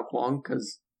play Ao Kuang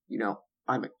because, you know,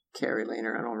 I'm a carry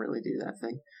laner. I don't really do that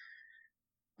thing.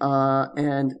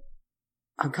 And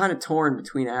I'm kind of torn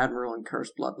between Admiral and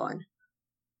Cursed Bloodline.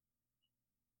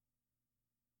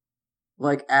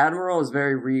 Like, Admiral is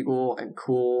very regal and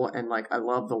cool, and like I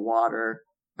love the water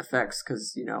effects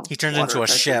because, you know, he turns into a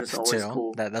ship too.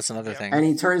 Cool. That's another thing. And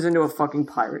he turns into a fucking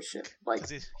pirate ship. Like,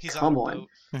 he's come on.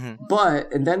 Mm-hmm.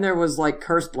 But, and then there was like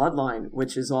Cursed Bloodline,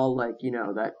 which is all like, you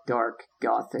know, that dark,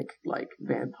 gothic, like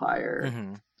vampire.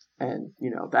 Mm-hmm. And,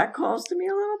 you know, that calls to me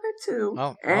a little bit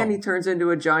too. He turns into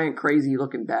a giant, crazy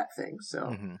looking bat thing. So,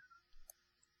 Mm-hmm.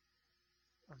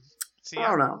 I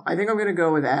don't know. I think I'm going to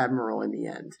go with Admiral in the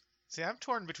end. See, I'm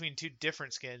torn between two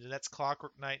different skins, and that's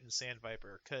Clockwork Knight and Sand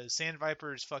Viper, because Sand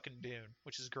Viper is fucking Dune,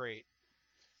 which is great.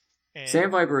 And,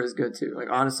 Sand Viper is good too. Like,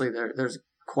 honestly, there's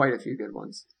quite a few good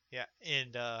ones. Yeah,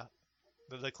 and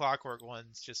the Clockwork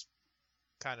one's just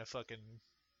kind of fucking,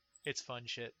 it's fun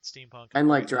shit, steampunk. And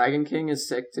like Dragon King is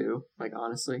sick too. Like,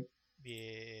 honestly.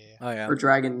 Yeah. Oh yeah. Or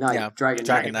Dragon Knight. Yeah,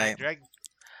 Dragon Knight.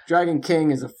 Dragon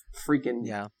King is a freaking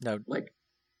like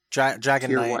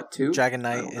Dragon Knight. What, 2? Dragon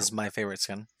Knight is my favorite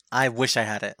skin. I wish I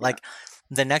had it. Yeah. Like,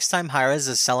 the next time Hi-Rez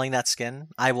is selling that skin,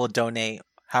 I will donate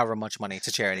however much money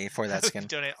to charity for that skin.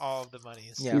 Donate all of the money.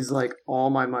 Yeah. He's like, all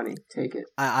my money, take it.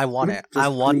 I want it. I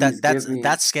want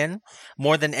that skin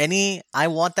more than any. I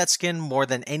want that skin more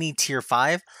than any tier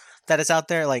 5 that is out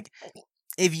there. Like,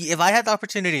 if I had the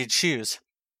opportunity to choose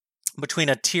between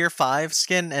a tier 5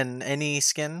 skin and any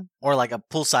skin, or like a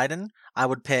Poseidon, I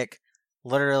would pick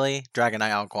literally Dragon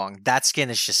Knight Ao Kuang. That skin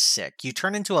is just sick. You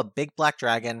turn into a big black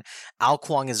dragon. Ao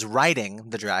Kuang is riding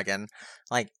the dragon.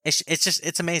 Like,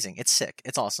 it's amazing. It's sick.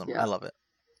 It's awesome. Yeah. I love it.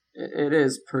 It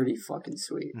is pretty fucking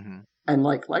sweet. Mm-hmm. And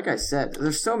like I said,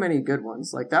 there's so many good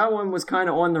ones. Like, that one was kind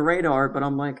of on the radar, but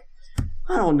I'm like,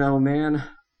 I don't know, man.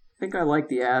 I think I like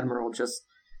the Admiral. Just,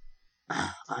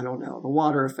 I don't know. The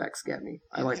water effects get me.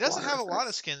 I like. He doesn't have effects. A lot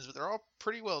of skins, but they're all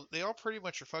pretty well. They all pretty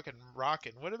much are fucking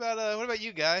rocking. What about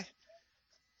you, Guy?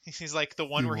 He's like the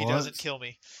one where he doesn't kill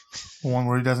me. The one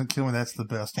where he doesn't kill me, that's the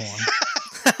best one.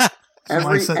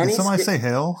 Somebody say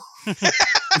hell?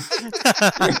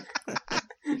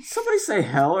 Somebody say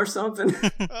hell or something?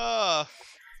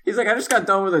 He's like, I just got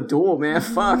done with a duel, man.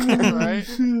 Fuck. Right?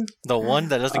 The one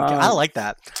that doesn't kill. I like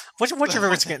that. What's your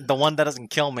favorite skin? The one that doesn't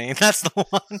kill me. That's the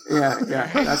one. Yeah.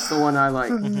 That's the one I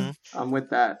like. Mm-hmm. I'm with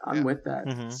that.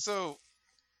 Mm-hmm. So,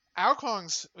 Ao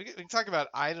Kuang's, we can talk about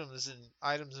items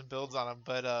and builds on them,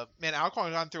 but man, Ao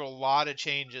Kuang's gone through a lot of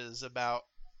changes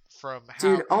from how.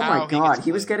 Dude, oh my god,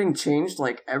 he was getting changed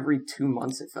like every 2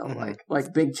 months. It felt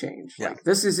like big change. Yeah. Like,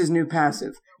 this is his new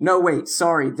passive. No, wait,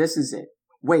 sorry, this is it.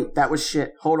 Wait, that was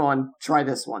shit. Hold on, try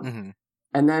this one. Mm-hmm.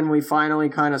 And then we finally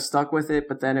kind of stuck with it,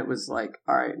 but then it was like,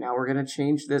 all right, now we're gonna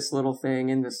change this little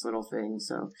thing and this little thing.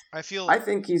 So I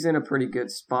think he's in a pretty good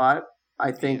spot.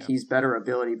 I think he's better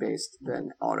ability based than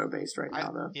auto based right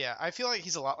now, though. Yeah, I feel like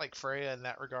he's a lot like Freya in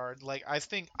that regard. Like, I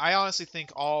honestly think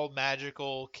all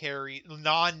magical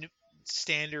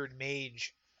non-standard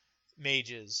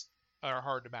mages are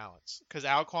hard to balance, because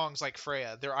Ao Kuang's like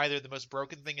Freya. They're either the most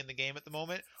broken thing in the game at the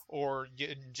moment, or you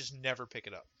just never pick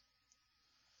it up.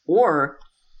 Or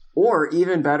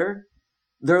even better,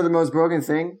 they're the most broken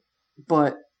thing,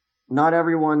 but not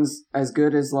everyone's as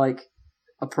good as like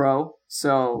a pro,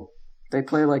 so they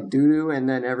play like doo-doo, and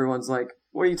then everyone's like,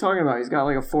 what are you talking about? He's got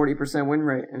like a 40% win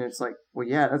rate, and it's like, well,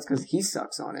 yeah, that's because he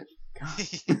sucks on it.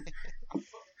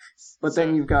 But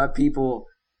then you've got people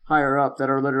higher up that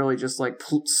are literally just like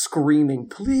screaming,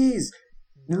 please,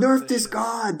 nerf this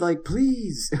god, like,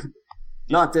 please.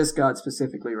 Not this god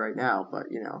specifically right now, but,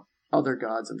 you know, other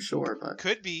gods, I'm sure. But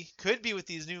could be with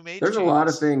these new mages. There's a lot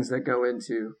of things that go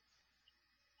into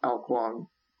Ao Kuang,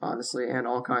 honestly, and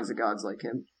all kinds of gods like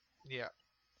him. Yeah.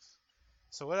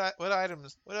 So what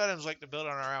items like to build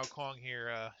on our Ao Kuang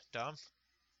here, Dom?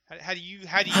 How do you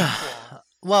Kuang?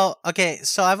 Well, okay,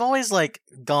 so I've always like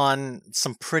gone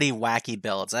some pretty wacky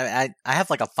builds. I have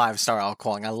like a 5-star Ao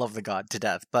Kuang. I love the god to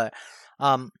death, but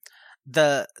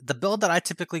the build that I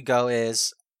typically go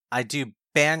is I do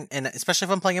ban, and especially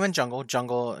if I'm playing him in jungle.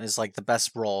 Jungle is like the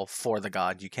best role for the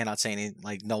god. You cannot say any,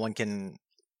 like, no one can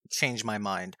change my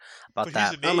mind about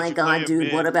that. Oh my god,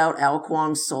 dude! What about Ao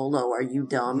Kuang solo? Are you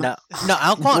dumb? No,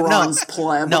 Ao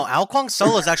Kuang. No, Ao Kuang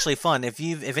solo is actually fun. If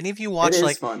any of you watch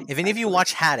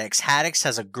watch Haddix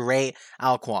has a great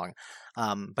Ao Kuang.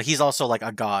 But he's also like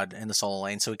a god in the solo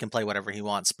lane, so he can play whatever he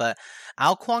wants. But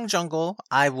Ao Kuang jungle,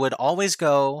 I would always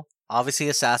go, obviously,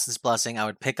 Assassin's Blessing. I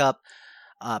would pick up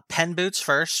pen boots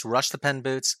first, rush the pen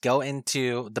boots, go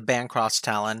into the Bancroft's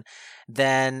Talon.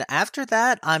 Then after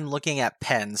that, I'm looking at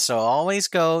pens. So I'll always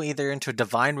go either into a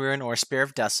Divine Ruin or a Spear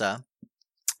of Dessa.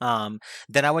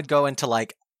 Then I would go into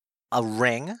like a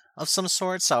ring of some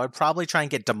sort. So I would probably try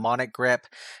and get Demonic Grip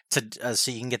to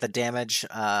so you can get the damage.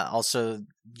 Also,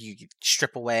 you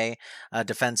strip away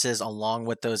defenses along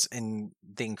with those the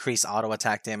increased auto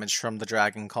attack damage from the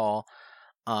Dragon Call.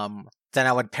 Then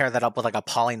I would pair that up with like a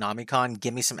Polynomicon,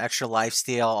 give me some extra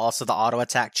lifesteal, also the auto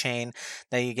attack chain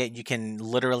that you get. You can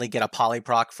literally get a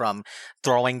polyproc from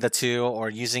throwing the 2 or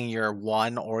using your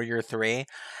 1 or your 3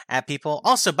 at people.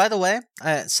 Also, by the way,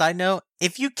 side note,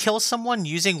 if you kill someone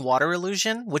using Water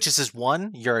Illusion, which is his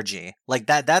 1, you're a G. Like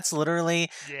that's literally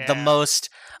the most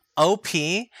OP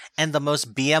and the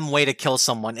most BM way to kill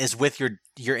someone is with your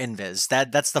invis.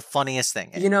 That's the funniest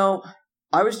thing. You know,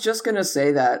 I was just gonna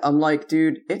say that. I'm like,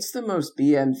 dude, it's the most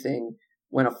BM thing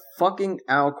when a fucking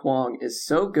Ao Kuang is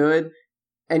so good,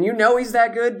 and you know he's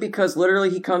that good because literally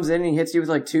he comes in and he hits you with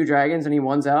like 2 dragons and he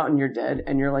ones out and you're dead,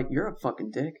 and you're like, you're a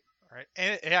fucking dick. Right.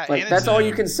 And, yeah, like, and that's all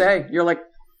you can say. You're like,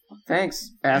 thanks,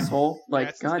 asshole.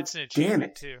 Like, god damn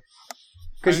it.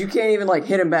 Because you can't even like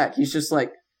hit him back. He's just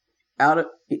like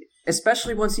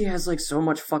especially once he has like so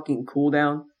much fucking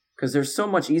cooldown. Because there's so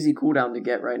much easy cooldown to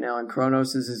get right now, and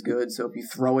Chronos is good, so if you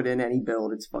throw it in any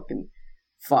build, it's fucking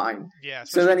fine. Yeah.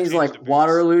 So then he's like,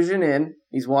 Water Illusion in,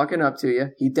 he's walking up to you,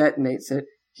 he detonates it,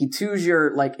 he 2s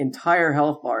your like entire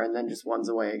health bar, and then just ones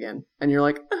away again. And you're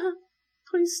like,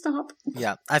 please stop.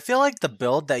 Yeah, I feel like the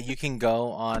build that you can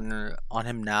go on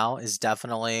him now is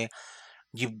definitely,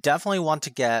 you definitely want to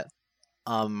get,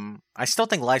 I still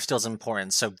think lifesteal is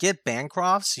important. So get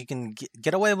Bancrofts. You can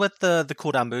get away with the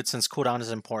cooldown boots since cooldown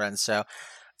is important. So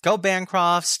go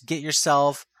Bancrofts, get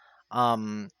yourself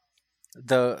the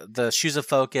Shoes of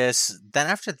Focus. Then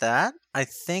after that, I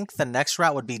think the next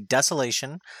route would be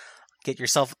Desolation. Get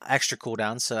yourself extra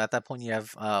cooldown. So at that point, you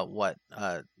have you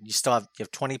have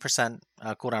 20%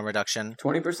 cooldown reduction.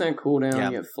 20% cooldown. Yeah.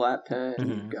 You have flat pen.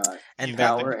 You've got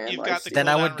power and lifesteal. Then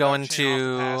I would go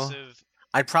into.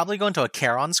 I'd probably go into a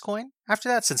Charon's Coin after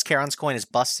that, since Charon's Coin is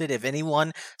busted. If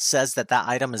anyone says that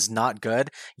item is not good,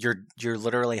 you're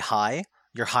literally high.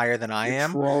 You're higher than I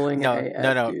am.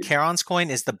 No. Dude. Charon's Coin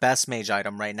is the best mage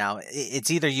item right now. It's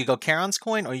either you go Charon's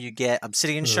Coin or you get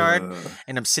Obsidian Shard,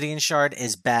 and Obsidian Shard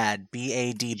is bad.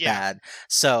 BAD bad.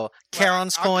 So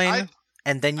Charon's Coin,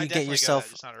 and then you get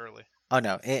yourself. It's not early. Oh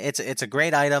no, it's a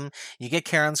great item. You get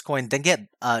Charon's Coin, then get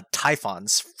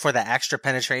Typhons for the extra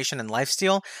penetration and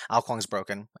lifesteal. Ao Kuang's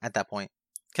broken at that point.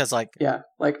 Because like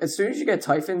as soon as you get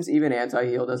Typhons, even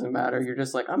anti-heal doesn't matter. You're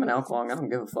just like, I'm an Ao Kuang, I don't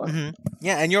give a fuck. Mm-hmm.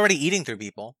 Yeah, and you're already eating through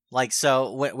people. Like,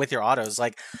 so with your autos,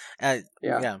 like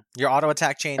your auto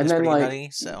attack chain is pretty nutty.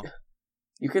 So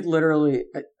you could literally,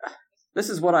 this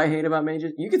is what I hate about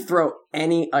mages. You could throw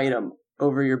any item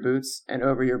over your boots and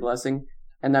over your blessing,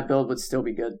 and that build would still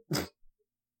be good.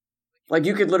 Like,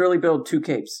 you could literally build 2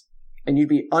 capes, and you'd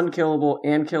be unkillable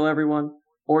and kill everyone,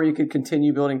 or you could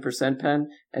continue building percent pen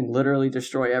and literally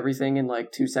destroy everything in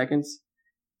like 2 seconds.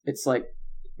 It's like,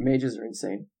 mages are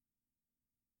insane.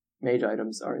 Mage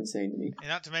items are insane to me. And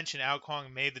not to mention, Ao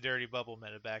Kuang made the dirty bubble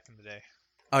meta back in the day.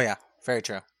 Oh yeah, very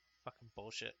true. Fucking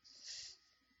bullshit.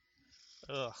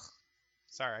 Ugh.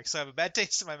 Sorry, I still have a bad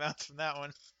taste in my mouth from that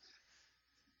one.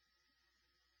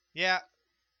 Yeah,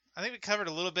 I think we covered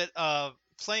a little bit of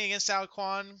playing against Ao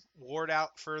Kuang, ward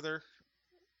out further.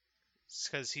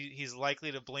 Because he's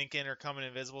likely to blink in or come in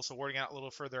invisible, so warding out a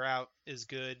little further out is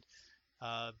good.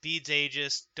 Beads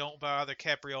Aegis, don't bother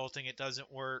Kepri ulting, it doesn't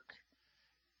work.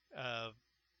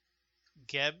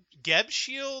 Geb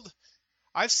Shield,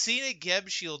 I've seen a Geb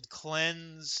Shield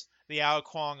cleanse the Ao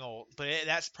Kuang ult, but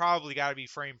that's probably got to be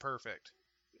frame perfect,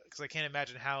 because I can't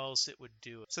imagine how else it would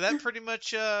do it. So that pretty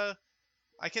much, I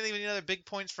can't think of any other big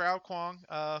points for Ao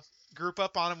Kuang. Group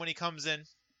up on him when he comes in.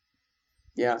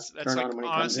 Yeah, that's turn like, on him when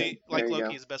he honestly, comes in. like There you Loki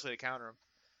go. is the best way to counter him.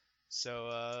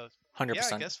 So 100%. yeah,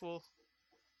 I guess we'll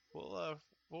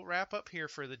wrap up here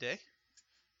for the day,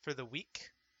 for the week,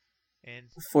 and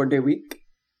For the week.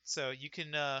 so you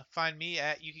can find me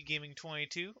at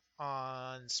YukiGaming22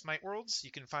 on Smite Worlds.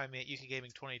 You can find me at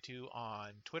YukiGaming22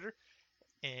 on Twitter,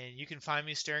 and you can find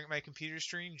me staring at my computer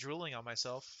screen, drooling on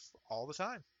myself all the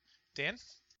time. Dan?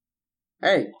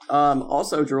 Hey,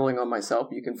 also drooling on myself,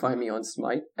 you can find me on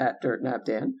Smite at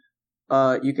DirtNapDan.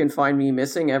 You can find me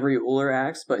missing every Uller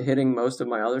axe, but hitting most of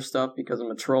my other stuff because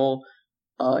I'm a troll.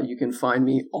 You can find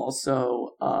me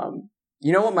also,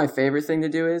 you know what my favorite thing to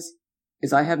do is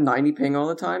I have 90 ping all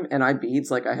the time, and I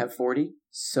beads like I have 40.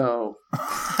 So,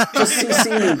 just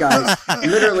CC me, guys.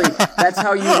 Literally, that's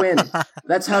how you win.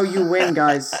 That's how you win,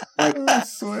 guys. Like, I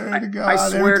swear to God. I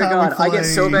swear to God, I get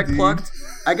Sobek dude. plucked.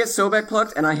 I get Sobek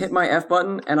plucked, and I hit my F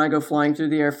button, and I go flying through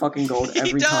the air fucking gold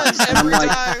every time. And every I'm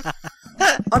like, time.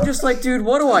 I'm just like, dude,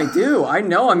 what do I do? I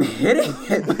know I'm hitting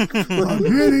it. I'm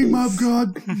hitting my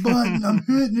god button. I'm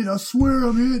hitting it. I swear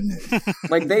I'm hitting it.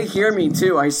 Like, they hear me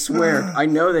too, I swear. I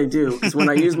know they do. Because when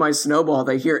I use my snowball,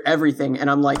 they hear everything, and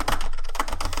I'm like,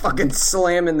 fucking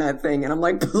slamming that thing, and I'm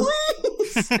like,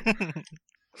 please!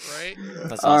 Right?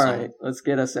 That's awesome. Alright, let's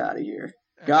get us out of here.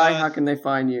 Guy, how can they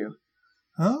find you?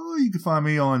 Oh, you can find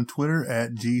me on Twitter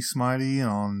at GSmitey and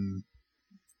on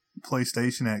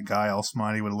PlayStation at Guy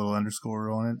Alsmitey with a little underscore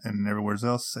on it, and everywhere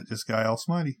else at just Guy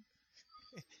Alsmitey.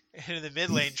 And in the mid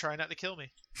lane, try not to kill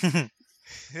me.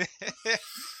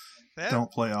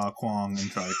 Don't play Ao Kuang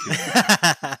and try to kill me.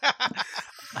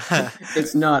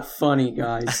 It's not funny,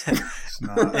 guys. It's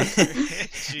not.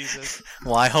 Jesus.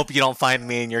 Well, I hope you don't find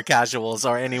me in your casuals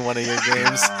or any one of your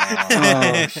games.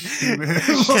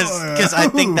 Because I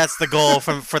think that's the goal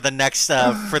for the next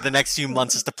few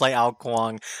months is to play Ao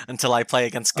Kuang until I play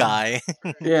against Guy.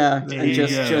 Yeah, and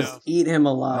Yeah. just eat him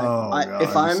alive. Oh, God,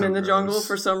 if I'm so in the jungle gross.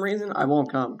 for some reason, I won't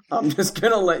come. I'm just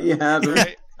gonna let you have it.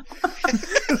 Right?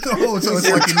 Oh, so it's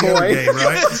like any other game,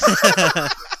 right?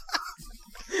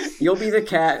 You'll be the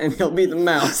cat and he'll be the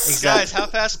mouse. Guys, how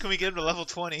fast can we get him to level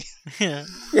 20? Yeah.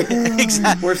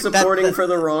 Exactly. We're supporting for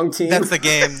the wrong team. That's the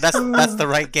game. That's the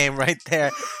right game right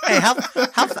there. Hey, how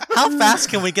fast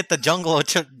can we get the jungle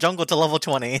to level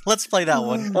 20? Let's play that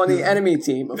one. On the enemy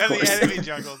team, of Then course. the enemy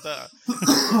jungle, duh.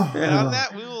 And on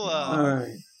that, All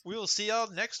right. we will see y'all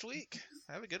next week.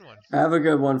 Have a good one. Have a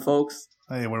good one, folks.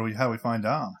 Hey, how do we find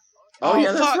Dom? Oh,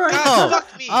 yeah, that's fuck, right. God,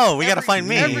 fuck me. Oh, we gotta find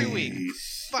me. Every week.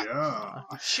 Fuck. Yeah.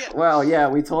 Shit. Well, yeah,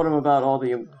 we told him about all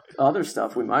the other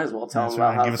stuff. We might as well tell That's him about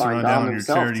right. how Give to us a find rundown Dom on your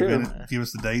himself, charity too. event. Give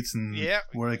us the dates and Yep.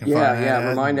 where they can find it. Yeah,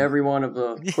 remind everyone of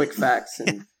the quick facts.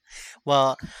 And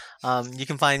Well, you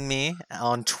can find me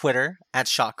on Twitter at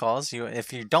Shotcalls.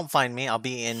 If you don't find me, I'll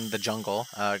be in the jungle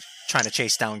trying to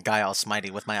chase down Guy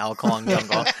Alsmitey with my Ao Kuang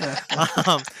jungle.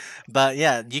 But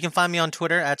yeah, you can find me on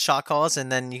Twitter at Shotcalls,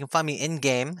 and then you can find me in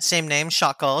game, same name,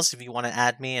 Shotcalls. If you want to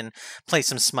add me and play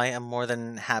some Smite, I'm more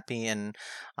than happy and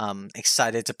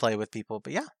excited to play with people.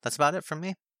 But yeah, that's about it from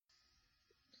me.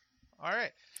 All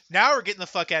right. Now we're getting the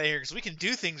fuck out of here because we can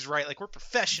do things right like we're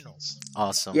professionals.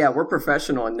 Awesome. yeah, we're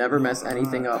professional and never mess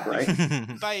anything up, right?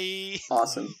 Bye.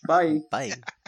 Awesome. Bye. Bye.